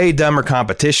get in way dumber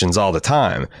competitions all the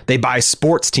time. They buy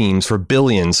sports teams for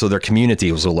billions so their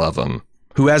communities will love them.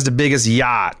 Who has the biggest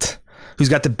yacht? Who's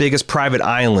got the biggest private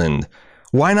island?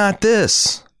 Why not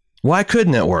this? Why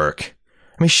couldn't it work?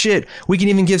 I mean, shit, we can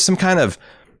even give some kind of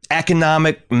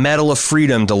economic medal of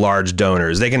freedom to large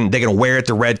donors. They can wear it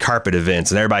to red carpet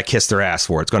events and everybody kiss their ass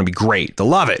for it. It's going to be great. They'll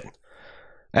love it.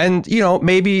 And,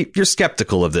 maybe you're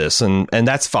skeptical of this, and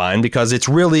that's fine because it's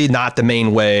really not the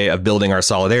main way of building our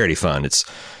Solidarity Fund. If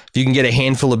you can get a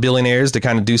handful of billionaires to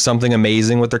kind of do something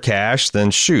amazing with their cash,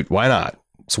 then shoot, why not?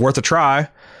 It's worth a try.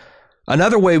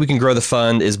 Another way we can grow the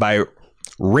fund is by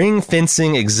ring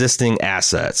fencing existing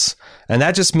assets. And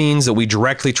that just means that we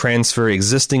directly transfer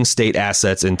existing state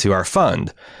assets into our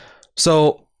fund.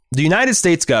 So the United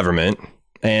States government,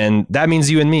 and that means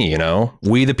you and me,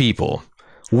 we the people,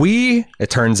 we, it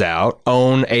turns out,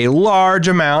 own a large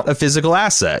amount of physical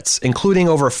assets, including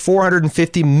over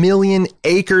 450 million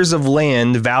acres of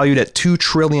land valued at $2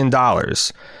 trillion.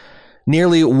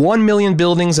 Nearly 1 million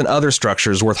buildings and other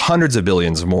structures worth hundreds of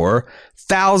billions more,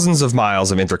 thousands of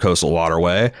miles of intercoastal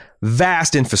waterway,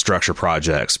 vast infrastructure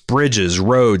projects, bridges,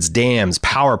 roads, dams,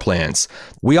 power plants.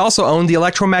 We also own the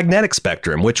electromagnetic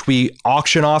spectrum, which we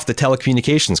auction off to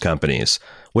telecommunications companies,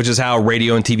 which is how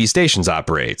radio and TV stations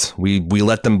operate. We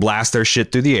let them blast their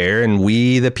shit through the air, and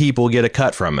we, the people, get a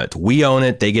cut from it. We own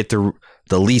it. They get to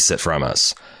lease it from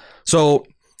us. So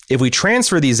if we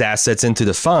transfer these assets into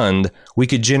the fund, we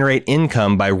could generate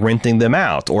income by renting them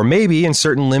out, or maybe in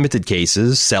certain limited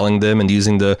cases, selling them and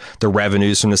using the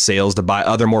revenues from the sales to buy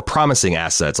other more promising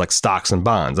assets like stocks and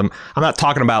bonds. I'm not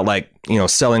talking about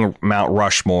selling Mount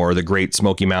Rushmore or the Great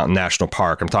Smoky Mountain National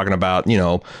Park. I'm talking about,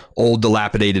 old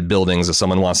dilapidated buildings that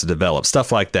someone wants to develop,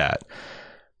 stuff like that.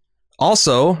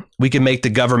 Also, we can make the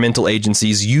governmental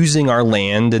agencies using our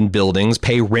land and buildings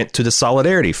pay rent to the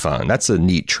Solidarity Fund. That's a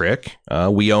neat trick.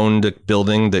 We owned a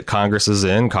building that Congress is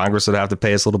in. Congress would have to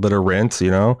pay us a little bit of rent,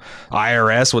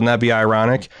 IRS, wouldn't that be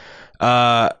ironic?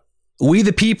 We,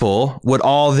 the people, would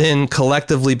all then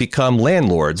collectively become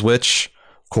landlords, which,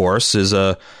 of course, is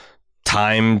a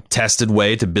time-tested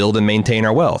way to build and maintain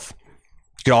our wealth.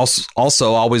 You could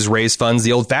also always raise funds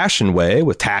the old-fashioned way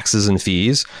with taxes and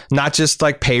fees, not just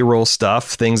like payroll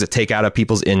stuff, things that take out of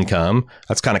people's income.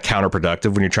 That's kind of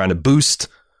counterproductive when you're trying to boost,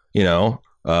 the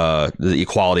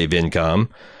equality of income.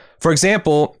 For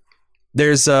example,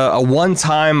 there's a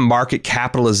one-time market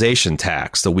capitalization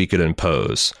tax that we could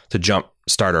impose to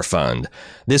jumpstart our fund.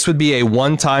 This would be a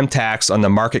one-time tax on the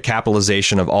market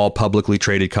capitalization of all publicly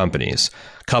traded companies.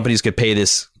 Companies could pay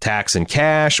this tax in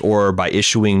cash or by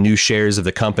issuing new shares of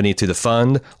the company to the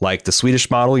fund, like the Swedish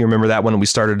model. You remember that one we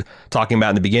started talking about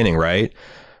in the beginning, right?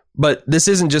 But this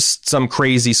isn't just some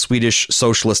crazy Swedish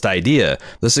socialist idea.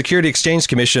 The Security Exchange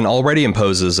Commission already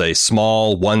imposes a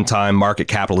small one-time market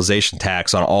capitalization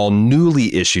tax on all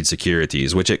newly issued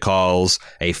securities, which it calls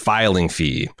a filing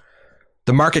fee.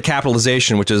 The market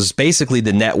capitalization, which is basically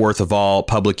the net worth of all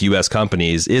public U.S.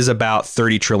 companies, is about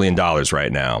 $30 trillion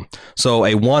right now. So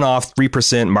a one-off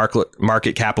 3%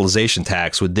 market capitalization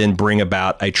tax would then bring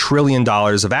about $1 trillion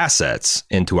of assets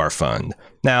into our fund.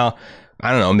 Now,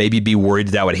 I don't know, maybe be worried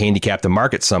that would handicap the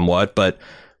market somewhat, but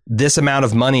this amount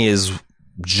of money is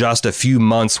just a few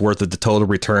months worth of the total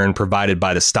return provided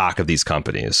by the stock of these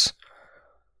companies.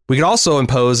 We could also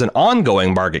impose an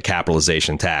ongoing market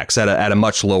capitalization tax at a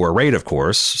much lower rate, of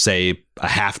course, say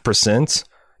 0.5%.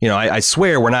 I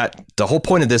swear the whole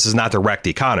point of this is not to wreck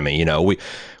the economy.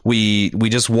 We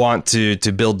just want to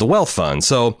build the wealth fund.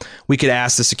 So we could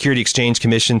ask the Security Exchange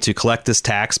Commission to collect this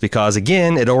tax because,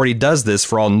 again, it already does this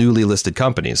for all newly listed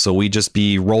companies. So we just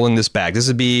be rolling this back. This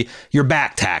would be your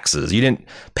back taxes. You didn't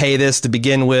pay this to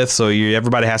begin with, so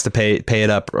everybody has to pay it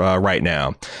up right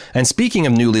now. And speaking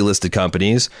of newly listed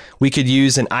companies, we could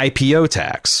use an IPO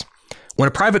tax. When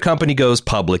a private company goes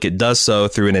public, it does so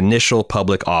through an initial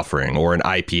public offering or an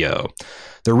IPO.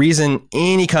 The reason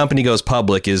any company goes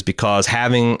public is because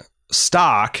having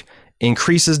stock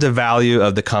increases the value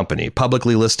of the company.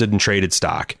 Publicly listed and traded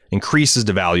stock increases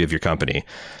the value of your company.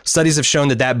 Studies have shown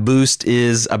that boost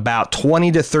is about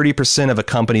 20 to 30% of a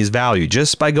company's value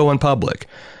just by going public.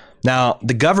 Now,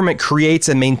 the government creates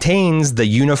and maintains the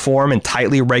uniform and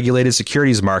tightly regulated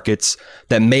securities markets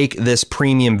that make this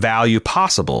premium value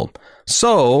possible.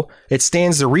 So it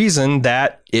stands to reason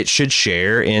that it should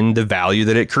share in the value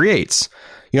that it creates.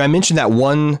 I mentioned that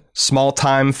one small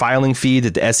time filing fee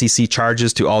that the SEC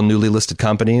charges to all newly listed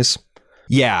companies.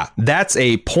 Yeah, that's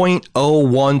a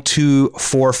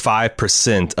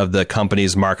 0.01245% of the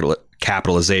company's market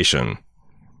capitalization.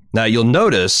 Now, you'll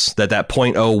notice that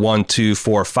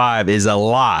 0.01245 is a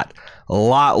lot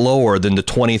lower than the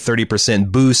 20-30%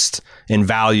 boost in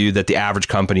value that the average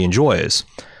company enjoys.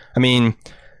 I mean,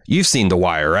 you've seen The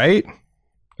Wire, right?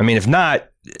 I mean, if not,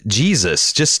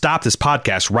 Jesus, just stop this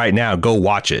podcast right now. Go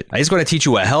watch it. It's going to teach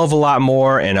you a hell of a lot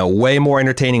more in a way more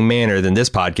entertaining manner than this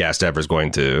podcast ever is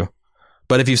going to.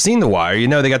 But if you've seen The Wire, you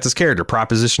know they got this character,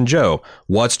 Proposition Joe.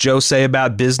 What's Joe say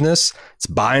about business? It's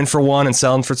buying for one and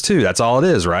selling for two. That's all it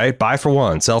is, right? Buy for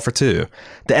one, sell for two.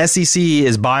 The SEC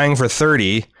is buying for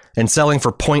 30 and selling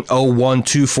for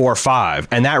 0.01245,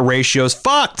 and that ratio is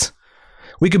fucked.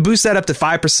 We could boost that up to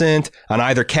 5% on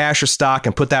either cash or stock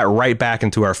and put that right back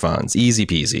into our funds. Easy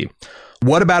peasy.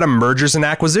 What about a mergers and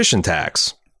acquisition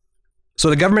tax? So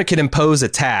the government can impose a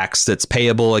tax that's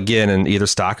payable, again, in either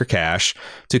stock or cash,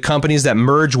 to companies that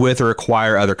merge with or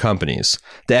acquire other companies.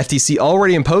 The FTC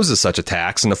already imposes such a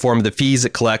tax in the form of the fees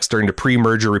it collects during the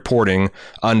pre-merger reporting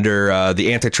under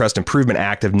the Antitrust Improvement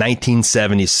Act of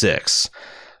 1976.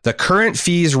 The current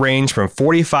fees range from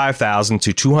 $45,000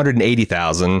 to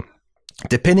 $280,000,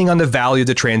 depending on the value of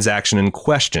the transaction in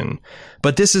question.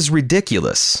 But this is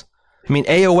ridiculous. I mean,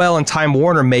 AOL and Time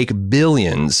Warner make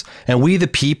billions, and we, the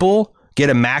people, get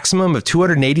a maximum of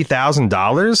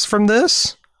 $280,000 from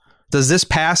this? Does this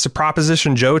pass the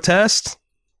Proposition Joe test?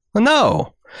 Well,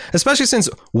 no. Especially since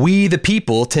we, the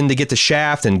people, tend to get the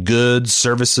shaft in goods,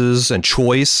 services, and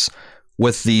choice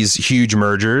with these huge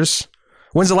mergers.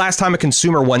 When's the last time a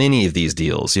consumer won any of these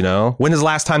deals, When is the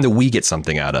last time that we get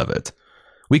something out of it?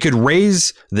 We could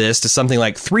raise this to something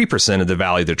like 3% of the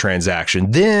value of the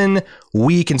transaction. Then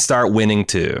we can start winning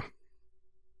too.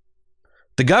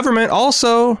 The government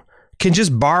also can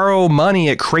just borrow money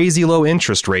at crazy low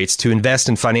interest rates to invest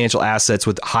in financial assets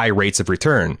with high rates of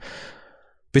return.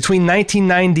 Between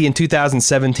 1990 and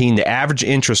 2017, the average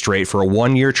interest rate for a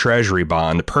one-year treasury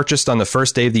bond purchased on the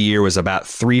first day of the year was about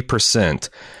 3%.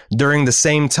 During the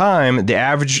same time, the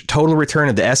average total return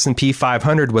of the S&P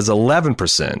 500 was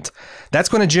 11%. That's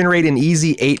going to generate an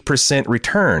easy 8%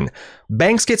 return.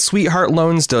 Banks get sweetheart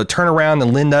loans to turn around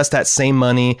and lend us that same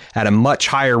money at a much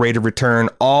higher rate of return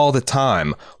all the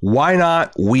time. Why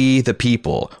not we, the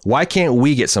people? Why can't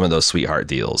we get some of those sweetheart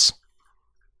deals?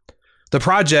 The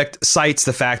project cites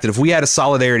the fact that if we had a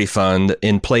solidarity fund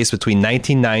in place between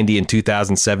 1990 and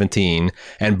 2017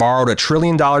 and borrowed $1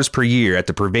 trillion per year at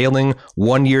the prevailing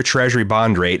one-year treasury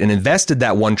bond rate and invested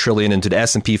that $1 trillion into the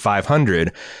S&P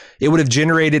 500, it would have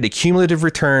generated a cumulative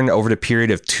return over the period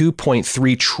of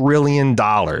 $2.3 trillion.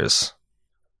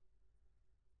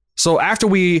 So after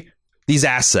these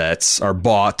assets are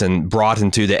bought and brought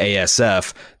into the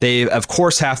ASF, they of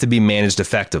course have to be managed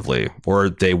effectively or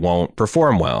they won't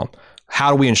perform well.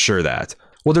 How do we ensure that?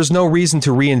 Well, there's no reason to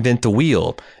reinvent the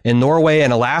wheel. In Norway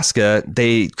and Alaska,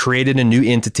 they created a new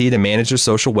entity to manage their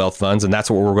social wealth funds, and that's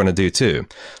what we're going to do too.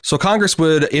 So Congress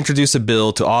would introduce a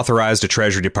bill to authorize the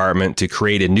Treasury Department to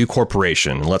create a new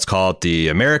corporation. Let's call it the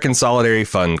American Solidarity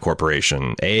Fund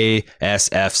Corporation,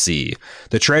 ASFC.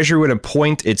 The Treasury would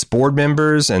appoint its board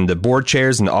members and the board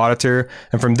chairs and the auditor,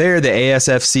 and from there, the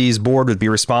ASFC's board would be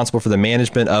responsible for the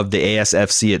management of the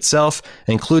ASFC itself,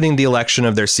 including the election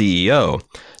of their CEO.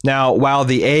 Now, while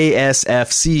the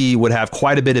ASFC would have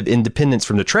quite a bit of independence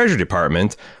from the Treasury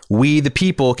Department, we, the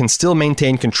people, can still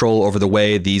maintain control over the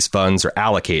way these funds are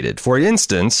allocated. For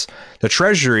instance, the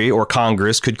Treasury or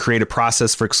Congress could create a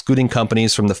process for excluding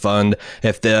companies from the fund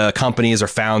if the companies are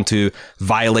found to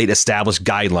violate established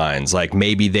guidelines, like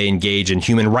maybe they engage in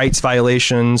human rights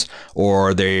violations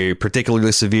or they're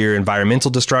particularly severe environmental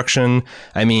destruction.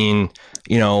 I mean,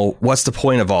 what's the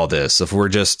point of all this if we're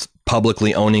just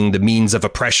publicly owning the means of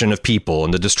oppression of people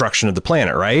and the destruction of the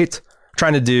planet, right?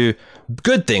 Trying to do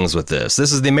good things with this.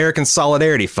 This is the American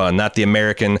Solidarity Fund, not the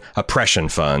American Oppression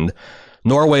Fund.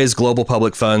 Norway's Global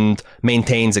Public Fund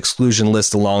maintains exclusion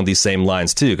lists along these same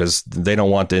lines too, because they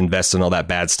don't want to invest in all that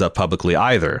bad stuff publicly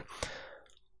either.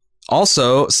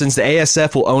 Also, since the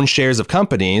ASF will own shares of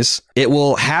companies, it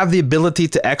will have the ability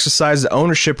to exercise the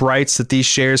ownership rights that these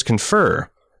shares confer,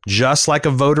 just like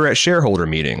a voter at shareholder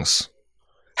meetings.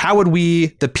 How would we,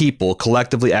 the people,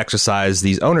 collectively exercise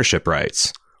these ownership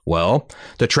rights? Well,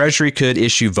 the Treasury could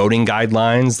issue voting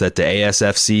guidelines that the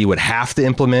ASFC would have to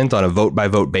implement on a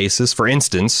vote-by-vote basis. For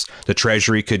instance, the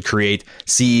Treasury could create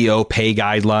CEO pay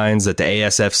guidelines that the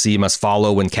ASFC must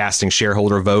follow when casting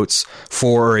shareholder votes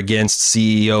for or against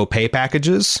CEO pay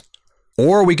packages.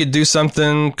 Or we could do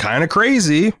something kind of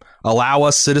crazy, allow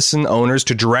us citizen owners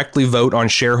to directly vote on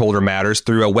shareholder matters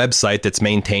through a website that's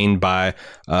maintained by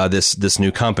this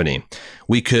new company.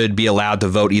 We could be allowed to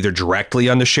vote either directly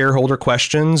on the shareholder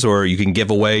questions, or you can give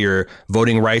away your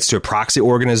voting rights to a proxy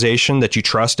organization that you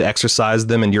trust to exercise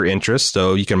them in your interest.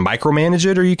 So you can micromanage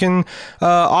it, or you can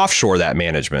offshore that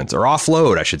management, or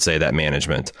offload, I should say, that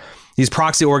management. These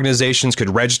proxy organizations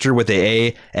could register with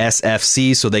the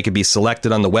ASFC so they could be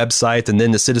selected on the website, and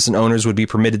then the citizen owners would be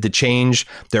permitted to change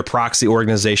their proxy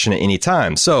organization at any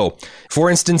time. So, for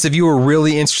instance, if you were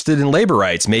really interested in labor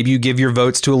rights, maybe you give your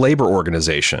votes to a labor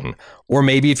organization. Or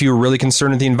maybe if you were really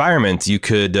concerned with the environment, you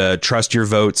could trust your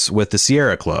votes with the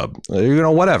Sierra Club.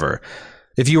 Whatever.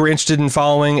 If you were interested in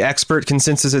following expert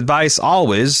consensus advice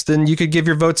always, then you could give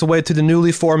your votes away to the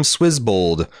newly formed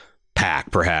Swissbold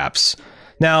PAC, perhaps.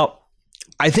 Now,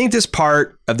 I think this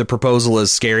part of the proposal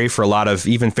is scary for a lot of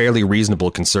even fairly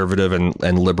reasonable conservative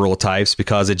and liberal types,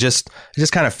 because it just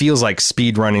kind of feels like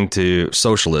speed running to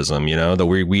socialism, that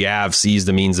we have seized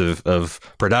the means of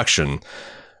production.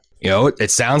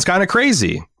 It sounds kind of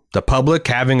crazy. The public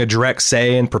having a direct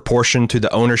say in proportion to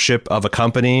the ownership of a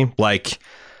company like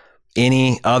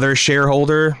any other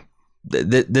shareholder.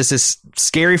 This is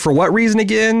scary for what reason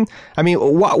again? I mean,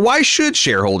 why should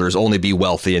shareholders only be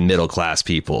wealthy and middle class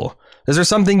people? Is there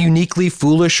something uniquely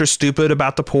foolish or stupid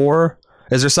about the poor?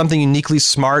 Is there something uniquely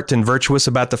smart and virtuous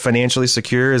about the financially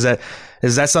secure? Is that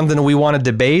something that we want to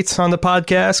debate on the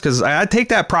podcast? Because I take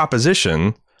that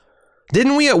proposition.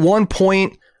 Didn't we at one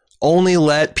point only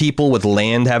let people with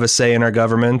land have a say in our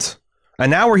government? And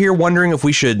now we're here wondering if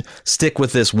we should stick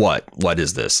with this. What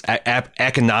is this?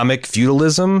 Economic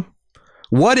feudalism?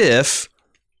 What if,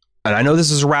 and I know this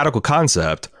is a radical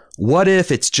concept, what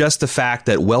if it's just the fact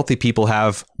that wealthy people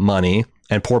have money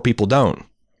and poor people don't?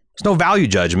 There's no value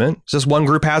judgment. It's just one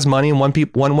group has money and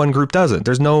one group doesn't.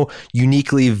 There's no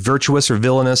uniquely virtuous or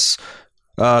villainous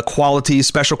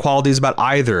special qualities about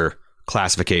either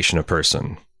classification of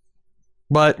person.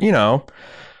 But,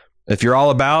 if you're all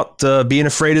about being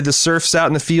afraid of the serfs out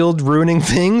in the field ruining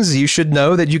things, you should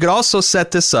know that you could also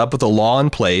set this up with a law in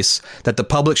place that the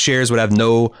public shares would have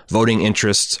no voting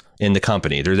interests in the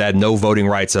company. They had no voting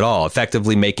rights at all,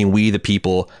 effectively making we, the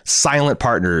people, silent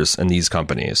partners in these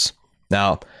companies.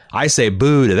 Now, I say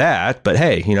boo to that, but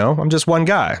hey, I'm just one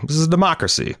guy. This is a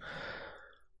democracy.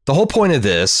 The whole point of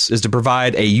this is to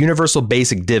provide a universal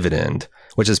basic dividend,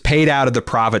 which is paid out of the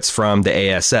profits from the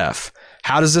ASF.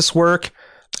 How does this work?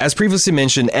 As previously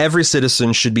mentioned, every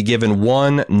citizen should be given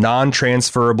one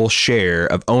non-transferable share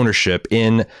of ownership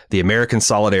in the American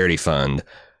Solidarity Fund,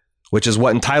 which is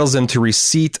what entitles them to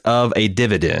receipt of a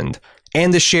dividend.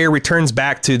 And the share returns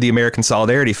back to the American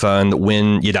Solidarity Fund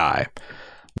when you die.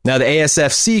 Now, the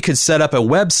ASFC could set up a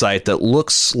website that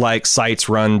looks like sites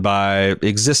run by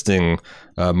existing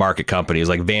market companies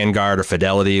like Vanguard or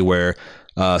Fidelity, where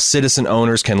citizen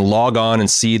owners can log on and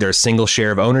see their single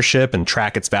share of ownership and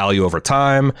track its value over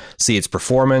time, see its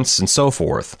performance, and so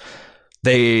forth.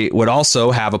 They would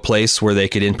also have a place where they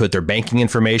could input their banking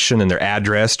information and their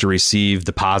address to receive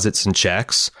deposits and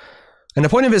checks. And the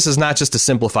point of this is not just to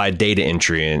simplify data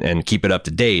entry and keep it up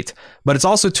to date, but it's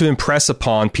also to impress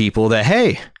upon people that,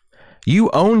 hey, you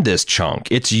own this chunk.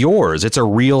 It's yours. It's a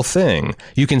real thing.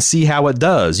 You can see how it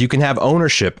does. You can have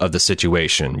ownership of the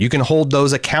situation. You can hold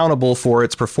those accountable for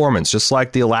its performance, just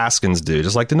like the Alaskans do,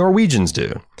 just like the Norwegians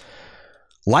do.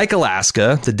 Like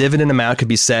Alaska, the dividend amount could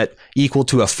be set equal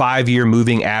to a 5-year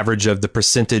moving average of the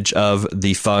percentage of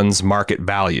the fund's market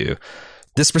value.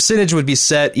 This percentage would be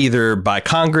set either by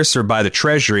Congress or by the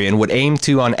Treasury and would aim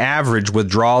to, on average,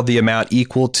 withdraw the amount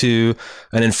equal to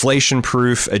an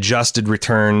inflation-proof adjusted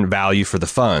return value for the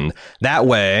fund. That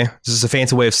way, this is a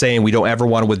fancy way of saying we don't ever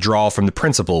want to withdraw from the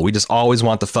principal. We just always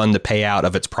want the fund to pay out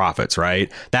of its profits, right?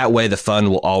 That way, the fund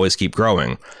will always keep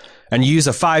growing. And use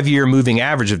a 5-year moving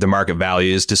average of the market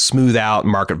values to smooth out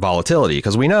market volatility.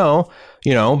 Because we know,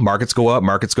 markets go up,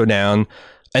 markets go down.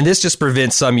 And this just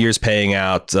prevents some years paying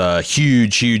out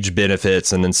huge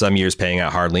benefits and then some years paying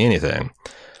out hardly anything.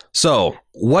 So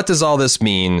what does all this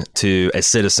mean to a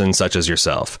citizen such as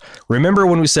yourself? Remember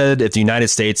when we said if the United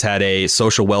States had a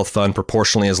social wealth fund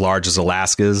proportionally as large as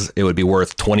Alaska's, it would be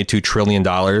worth $22 trillion?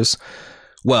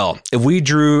 Well, if we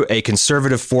drew a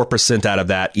conservative 4% out of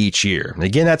that each year, and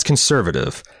again, that's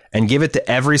conservative, and give it to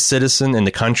every citizen in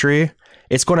the country,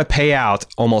 it's going to pay out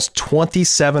almost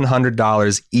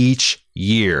 $2,700 each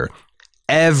year,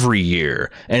 every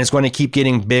year, and it's going to keep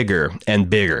getting bigger and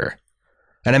bigger.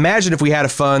 And imagine if we had a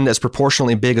fund that's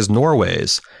proportionally big as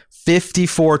Norway's,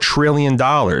 $54 trillion.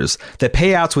 The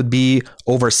payouts would be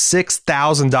over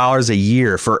 $6,000 a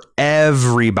year for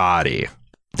everybody.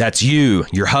 That's you,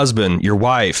 your husband, your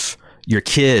wife, your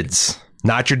kids,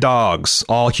 not your dogs,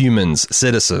 all humans,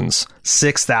 citizens,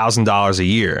 $6,000 a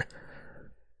year.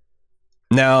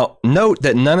 Now, note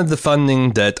that none of the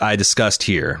funding that I discussed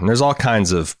here, and there's all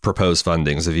kinds of proposed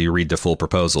fundings if you read the full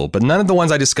proposal, but none of the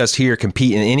ones I discussed here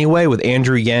compete in any way with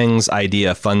Andrew Yang's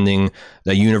idea of funding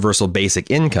the universal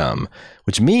basic income,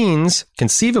 which means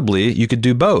conceivably you could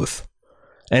do both.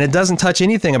 And it doesn't touch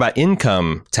anything about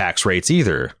income tax rates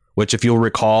either, which if you'll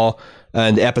recall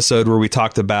in the episode where we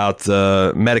talked about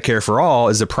Medicare for All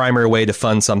is the primary way to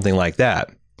fund something like that.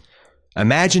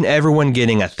 Imagine everyone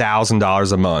getting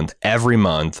 $1,000 a month every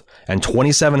month and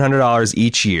 $2,700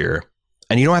 each year,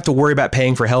 and you don't have to worry about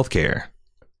paying for healthcare.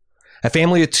 A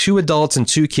family of 2 adults and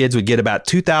 2 kids would get about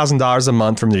 $2,000 a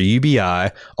month from their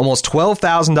UBI, almost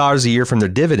 $12,000 a year from their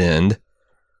dividend.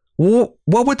 Well,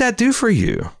 what would that do for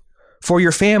you, for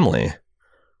your family,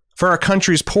 for our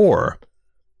country's poor?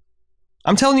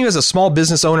 I'm telling you, as a small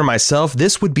business owner myself,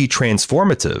 this would be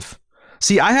transformative.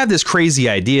 See, I have this crazy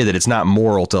idea that it's not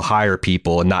moral to hire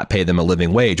people and not pay them a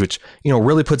living wage, which,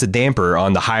 really puts a damper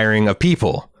on the hiring of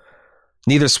people.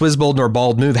 Neither Swizzbold nor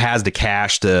Bald Move has the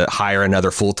cash to hire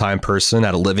another full-time person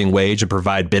at a living wage and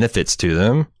provide benefits to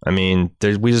them. I mean,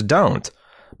 we just don't.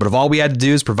 But if all we had to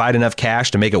do is provide enough cash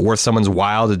to make it worth someone's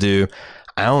while to do,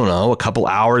 I don't know, a couple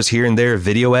hours here and there of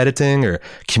video editing or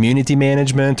community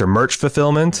management or merch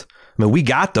fulfillment, I mean, we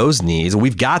got those needs and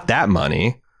we've got that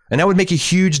money. And that would make a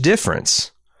huge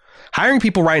difference. Hiring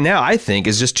people right now, I think,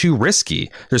 is just too risky.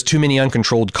 There's too many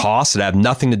uncontrolled costs that have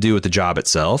nothing to do with the job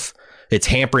itself. It's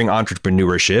hampering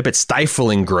entrepreneurship. It's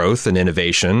stifling growth and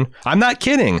innovation. I'm not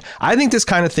kidding. I think this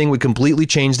kind of thing would completely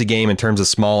change the game in terms of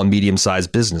small and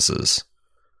medium-sized businesses.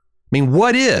 I mean,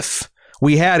 what if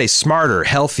we had a smarter,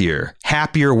 healthier,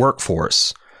 happier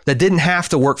workforce that didn't have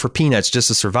to work for peanuts just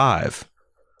to survive?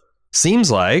 Seems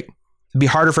like it'd be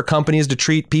harder for companies to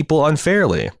treat people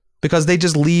unfairly, because they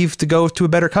just leave to go to a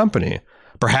better company.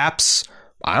 Perhaps,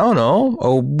 I don't know,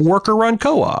 a worker-run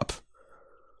co-op.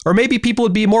 Or maybe people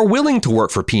would be more willing to work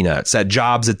for peanuts at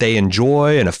jobs that they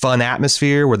enjoy in a fun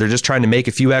atmosphere where they're just trying to make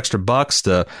a few extra bucks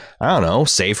to, I don't know,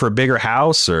 save for a bigger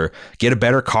house or get a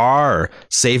better car or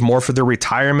save more for their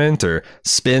retirement or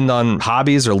spend on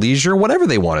hobbies or leisure, whatever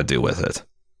they want to do with it.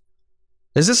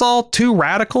 Is this all too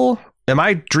radical? Am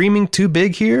I dreaming too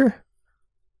big here?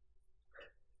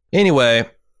 Anyway,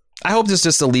 I hope this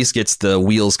just at least gets the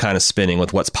wheels kind of spinning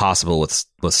with what's possible with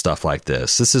stuff like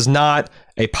this. This is not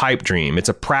a pipe dream. It's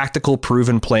a practical,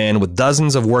 proven plan with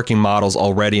dozens of working models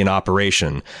already in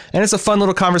operation. And it's a fun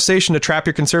little conversation to trap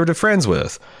your conservative friends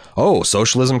with. Oh,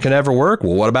 socialism can never work?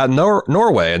 Well, what about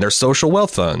Norway and their social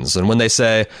wealth funds? And when they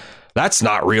say, that's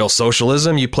not real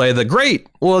socialism, you play the great.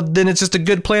 Well, then it's just a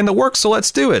good plan that works, so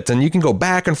let's do it. And you can go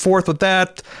back and forth with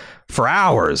that for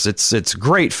hours. It's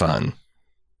great fun.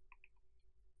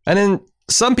 And then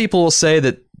some people will say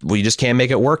that, well, you just can't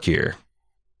make it work here.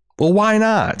 Well, why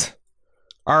not?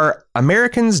 Are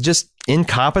Americans just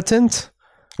incompetent?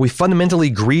 Are we fundamentally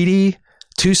greedy,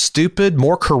 too stupid,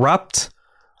 more corrupt?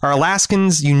 Are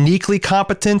Alaskans uniquely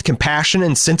competent, compassionate,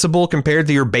 and sensible compared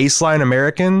to your baseline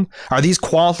American? Are these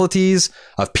qualities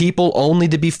of people only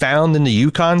to be found in the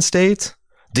Yukon state?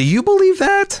 Do you believe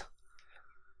that?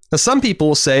 Now, some people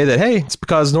will say that, hey, it's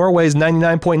because Norway is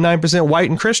 99.9%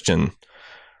 white and Christian.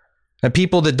 And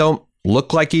people that don't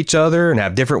look like each other and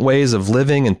have different ways of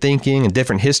living and thinking and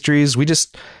different histories, we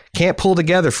just can't pull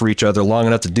together for each other long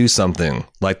enough to do something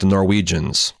like the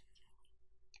Norwegians.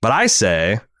 But I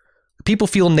say, people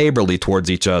feel neighborly towards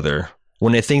each other,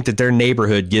 when they think that their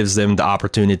neighborhood gives them the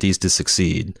opportunities to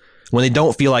succeed, when they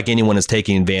don't feel like anyone is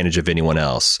taking advantage of anyone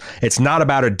else. It's not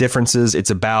about our differences. It's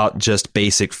about just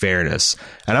basic fairness.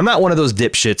 And I'm not one of those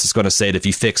dipshits that's going to say that if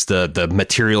you fix the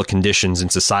material conditions in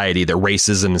society, that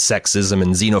racism and sexism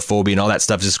and xenophobia and all that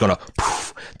stuff is just going to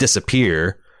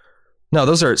disappear. No,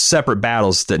 those are separate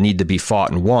battles that need to be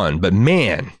fought and won. But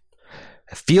man,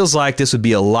 it feels like this would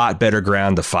be a lot better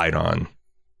ground to fight on.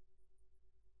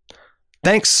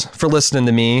 Thanks for listening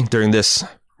to me during this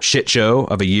shit show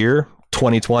of a year,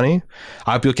 2020.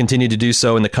 I hope you'll continue to do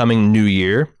so in the coming new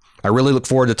year. I really look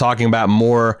forward to talking about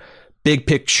more big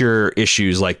picture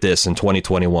issues like this in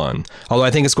 2021. Although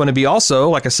I think it's going to be also,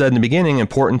 like I said in the beginning,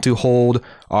 important to hold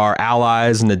our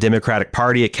allies in the Democratic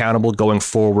Party accountable going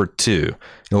forward too.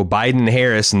 Biden and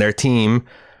Harris and their team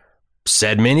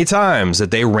said many times that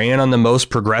they ran on the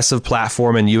most progressive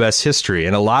platform in U.S. history.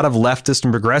 And a lot of leftists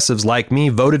and progressives like me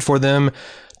voted for them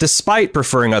despite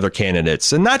preferring other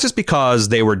candidates. And not just because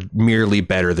they were merely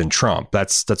better than Trump.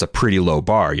 That's a pretty low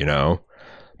bar,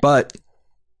 But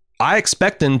I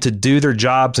expect them to do their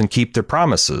jobs and keep their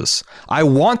promises. I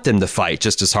want them to fight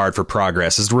just as hard for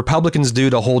progress as the Republicans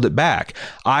do to hold it back.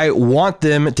 I want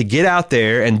them to get out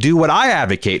there and do what I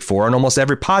advocate for on almost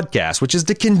every podcast, which is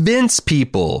to convince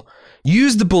people.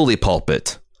 Use the bully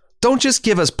pulpit. Don't just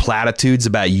give us platitudes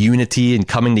about unity and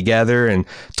coming together and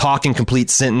talking complete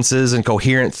sentences and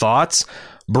coherent thoughts.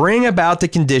 Bring about the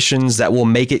conditions that will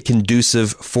make it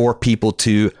conducive for people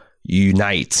to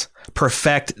unite.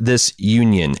 Perfect this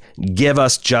union. Give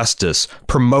us justice.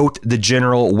 Promote the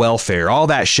general welfare. All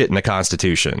that shit in the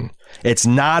Constitution. It's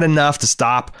not enough to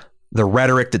stop the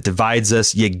rhetoric that divides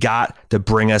us. You got to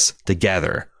bring us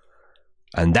together.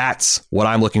 And that's what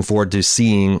I'm looking forward to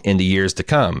seeing in the years to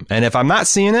come. And if I'm not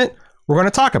seeing it, we're going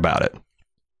to talk about it.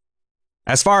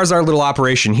 As far as our little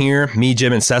operation here, me,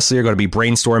 Jim, and Cecily are going to be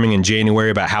brainstorming in January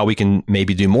about how we can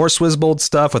maybe do more Swizzbold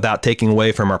stuff without taking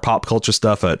away from our pop culture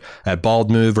stuff at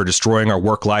Bald Move or destroying our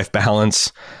work-life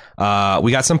balance.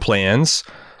 We got some plans.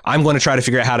 I'm going to try to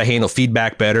figure out how to handle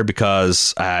feedback better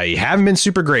because I haven't been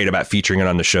super great about featuring it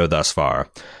on the show thus far.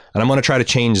 And I'm going to try to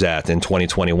change that in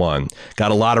 2021.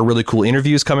 Got a lot of really cool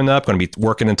interviews coming up. Going to be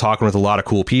working and talking with a lot of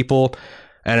cool people.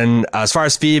 And as far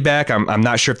as feedback, I'm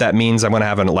not sure if that means I'm going to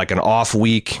have an off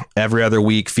week, every other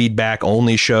week feedback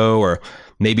only show, or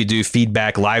maybe do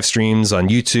feedback live streams on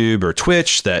YouTube or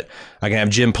Twitch that I can have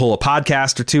Jim pull a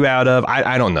podcast or two out of.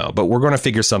 I don't know, but we're going to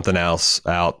figure something else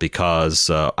out because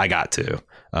I got to.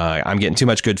 I'm getting too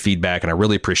much good feedback and I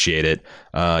really appreciate it.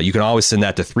 You can always send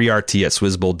that to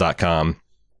 3rt@swizzbold.com.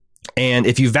 And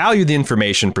if you value the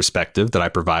information perspective that I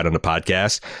provide on the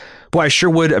podcast, boy, I sure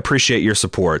would appreciate your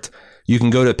support. You can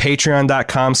go to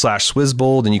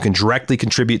patreon.com/Swizzbold and you can directly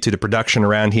contribute to the production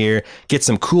around here. Get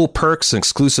some cool perks and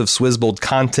exclusive Swizzbold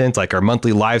content like our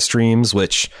monthly live streams,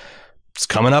 which is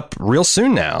coming up real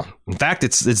soon now. In fact,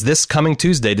 it's this coming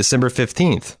Tuesday, December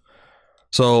 15th.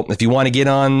 So if you want to get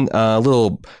on a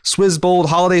little Swizzbold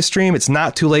holiday stream, it's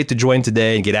not too late to join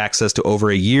today and get access to over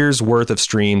a year's worth of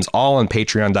streams, all on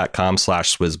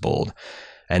patreon.com/Swizzbold.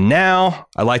 And now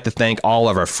I'd like to thank all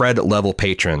of our Fred level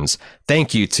patrons.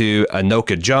 Thank you to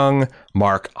Anoka Jung,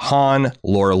 Mark Hahn,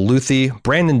 Laura Luthi,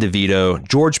 Brandon DeVito,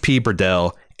 George P.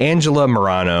 Burdell, Angela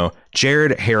Morano,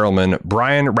 Jared Harrelman,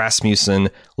 Brian Rasmussen,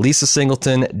 Lisa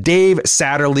Singleton, Dave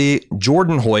Satterley,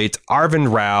 Jordan Hoyt,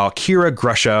 Arvind Rao, Kira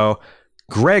Grushow,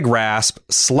 Greg Rasp,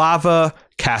 Slava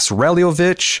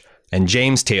Kasreliovic, and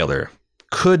James Taylor.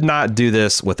 Could not do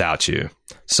this without you.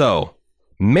 So,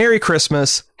 Merry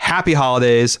Christmas, Happy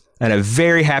Holidays, and a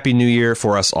very Happy New Year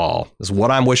for us all. Is what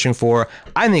I'm wishing for.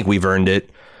 I think we've earned it.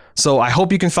 So I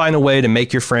hope you can find a way to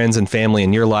make your friends and family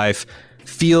in your life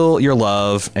feel your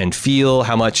love and feel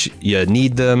how much you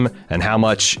need them and how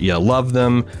much you love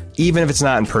them, even if it's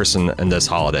not in person in this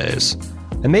holidays.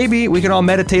 And maybe we can all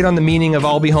meditate on the meaning of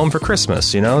I'll be home for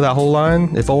Christmas, that whole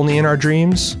line, if only in our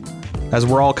dreams, as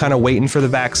we're all kind of waiting for the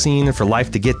vaccine and for life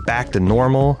to get back to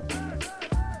normal.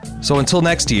 So until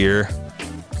next year,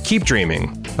 keep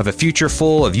dreaming of a future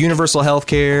full of universal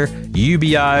healthcare,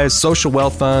 UBIs, social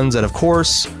wealth funds, and of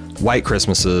course, white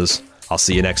Christmases. I'll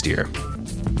see you next year.